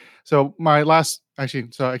today. So I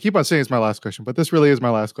keep on saying it's my last question, but this really is my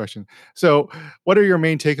last question. So what are your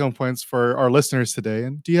main take-home points for our listeners today?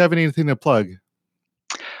 And do you have anything to plug?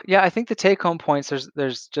 Yeah, I think the take-home points,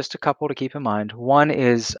 there's just a couple to keep in mind. One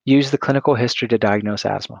is use the clinical history to diagnose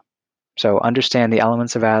asthma. So understand the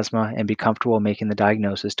elements of asthma and be comfortable making the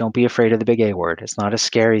diagnosis. Don't be afraid of the big A word. It's not a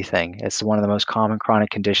scary thing. It's one of the most common chronic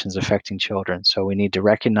conditions affecting children. So we need to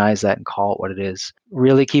recognize that and call it what it is.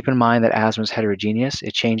 Really keep in mind that asthma is heterogeneous.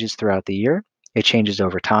 It changes throughout the year. It changes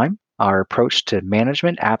over time. Our approach to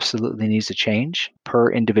management absolutely needs to change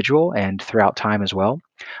per individual and throughout time as well.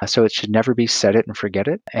 So it should never be set it and forget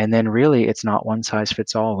it. And then really, it's not one size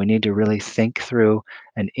fits all. We need to really think through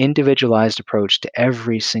an individualized approach to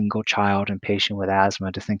every single child and patient with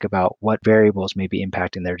asthma to think about what variables may be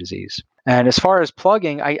impacting their disease. And as far as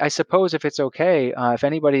plugging, I suppose if it's okay, if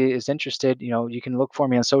anybody is interested, you can look for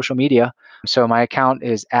me on social media. So my account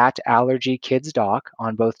is @AllergyKidsDoc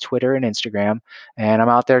on both Twitter and Instagram. And I'm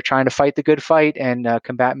out there trying to fight the good fight and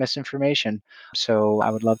combat misinformation. So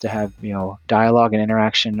I would love to have, dialogue and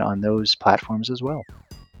interaction on those platforms as well.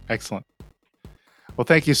 Excellent. Well,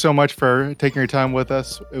 thank you so much for taking your time with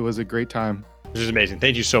us. It was a great time. This is amazing.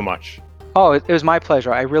 Thank you so much. Oh, it was my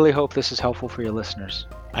pleasure. I really hope this is helpful for your listeners.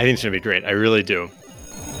 I think it's going to be great. I really do.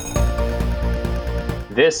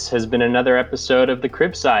 This has been another episode of the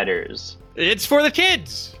Cribsiders. It's for the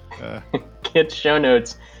kids. Get show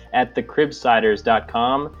notes at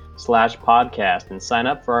thecribsiders.com/podcast and sign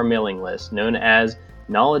up for our mailing list known as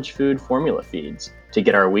Knowledge Food Formula Feeds to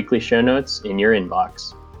get our weekly show notes in your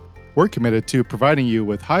inbox. We're committed to providing you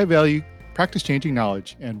with high-value, practice-changing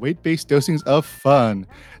knowledge and weight-based dosings of fun.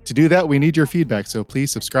 To do that, we need your feedback, so please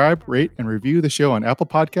subscribe, rate, and review the show on Apple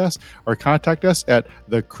Podcasts or contact us at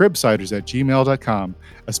thecribsiders@gmail.com.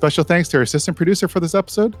 A special thanks to our assistant producer for this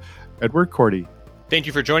episode, Edward Cordy. Thank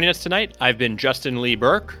you for joining us tonight. I've been Justin Lee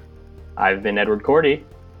Burke. I've been Edward Cordy.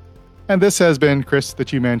 And this has been Chris the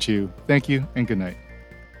Chu Manchu. Thank you and good night.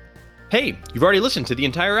 Hey, you've already listened to the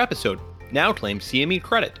entire episode. Now claim CME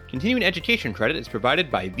credit. Continuing education credit is provided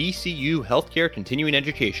by VCU Healthcare Continuing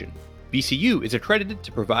Education. VCU is accredited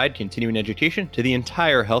to provide continuing education to the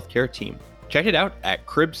entire healthcare team. Check it out at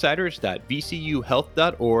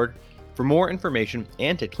cribsiders.vcuhealth.org for more information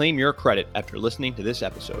and to claim your credit after listening to this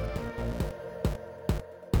episode.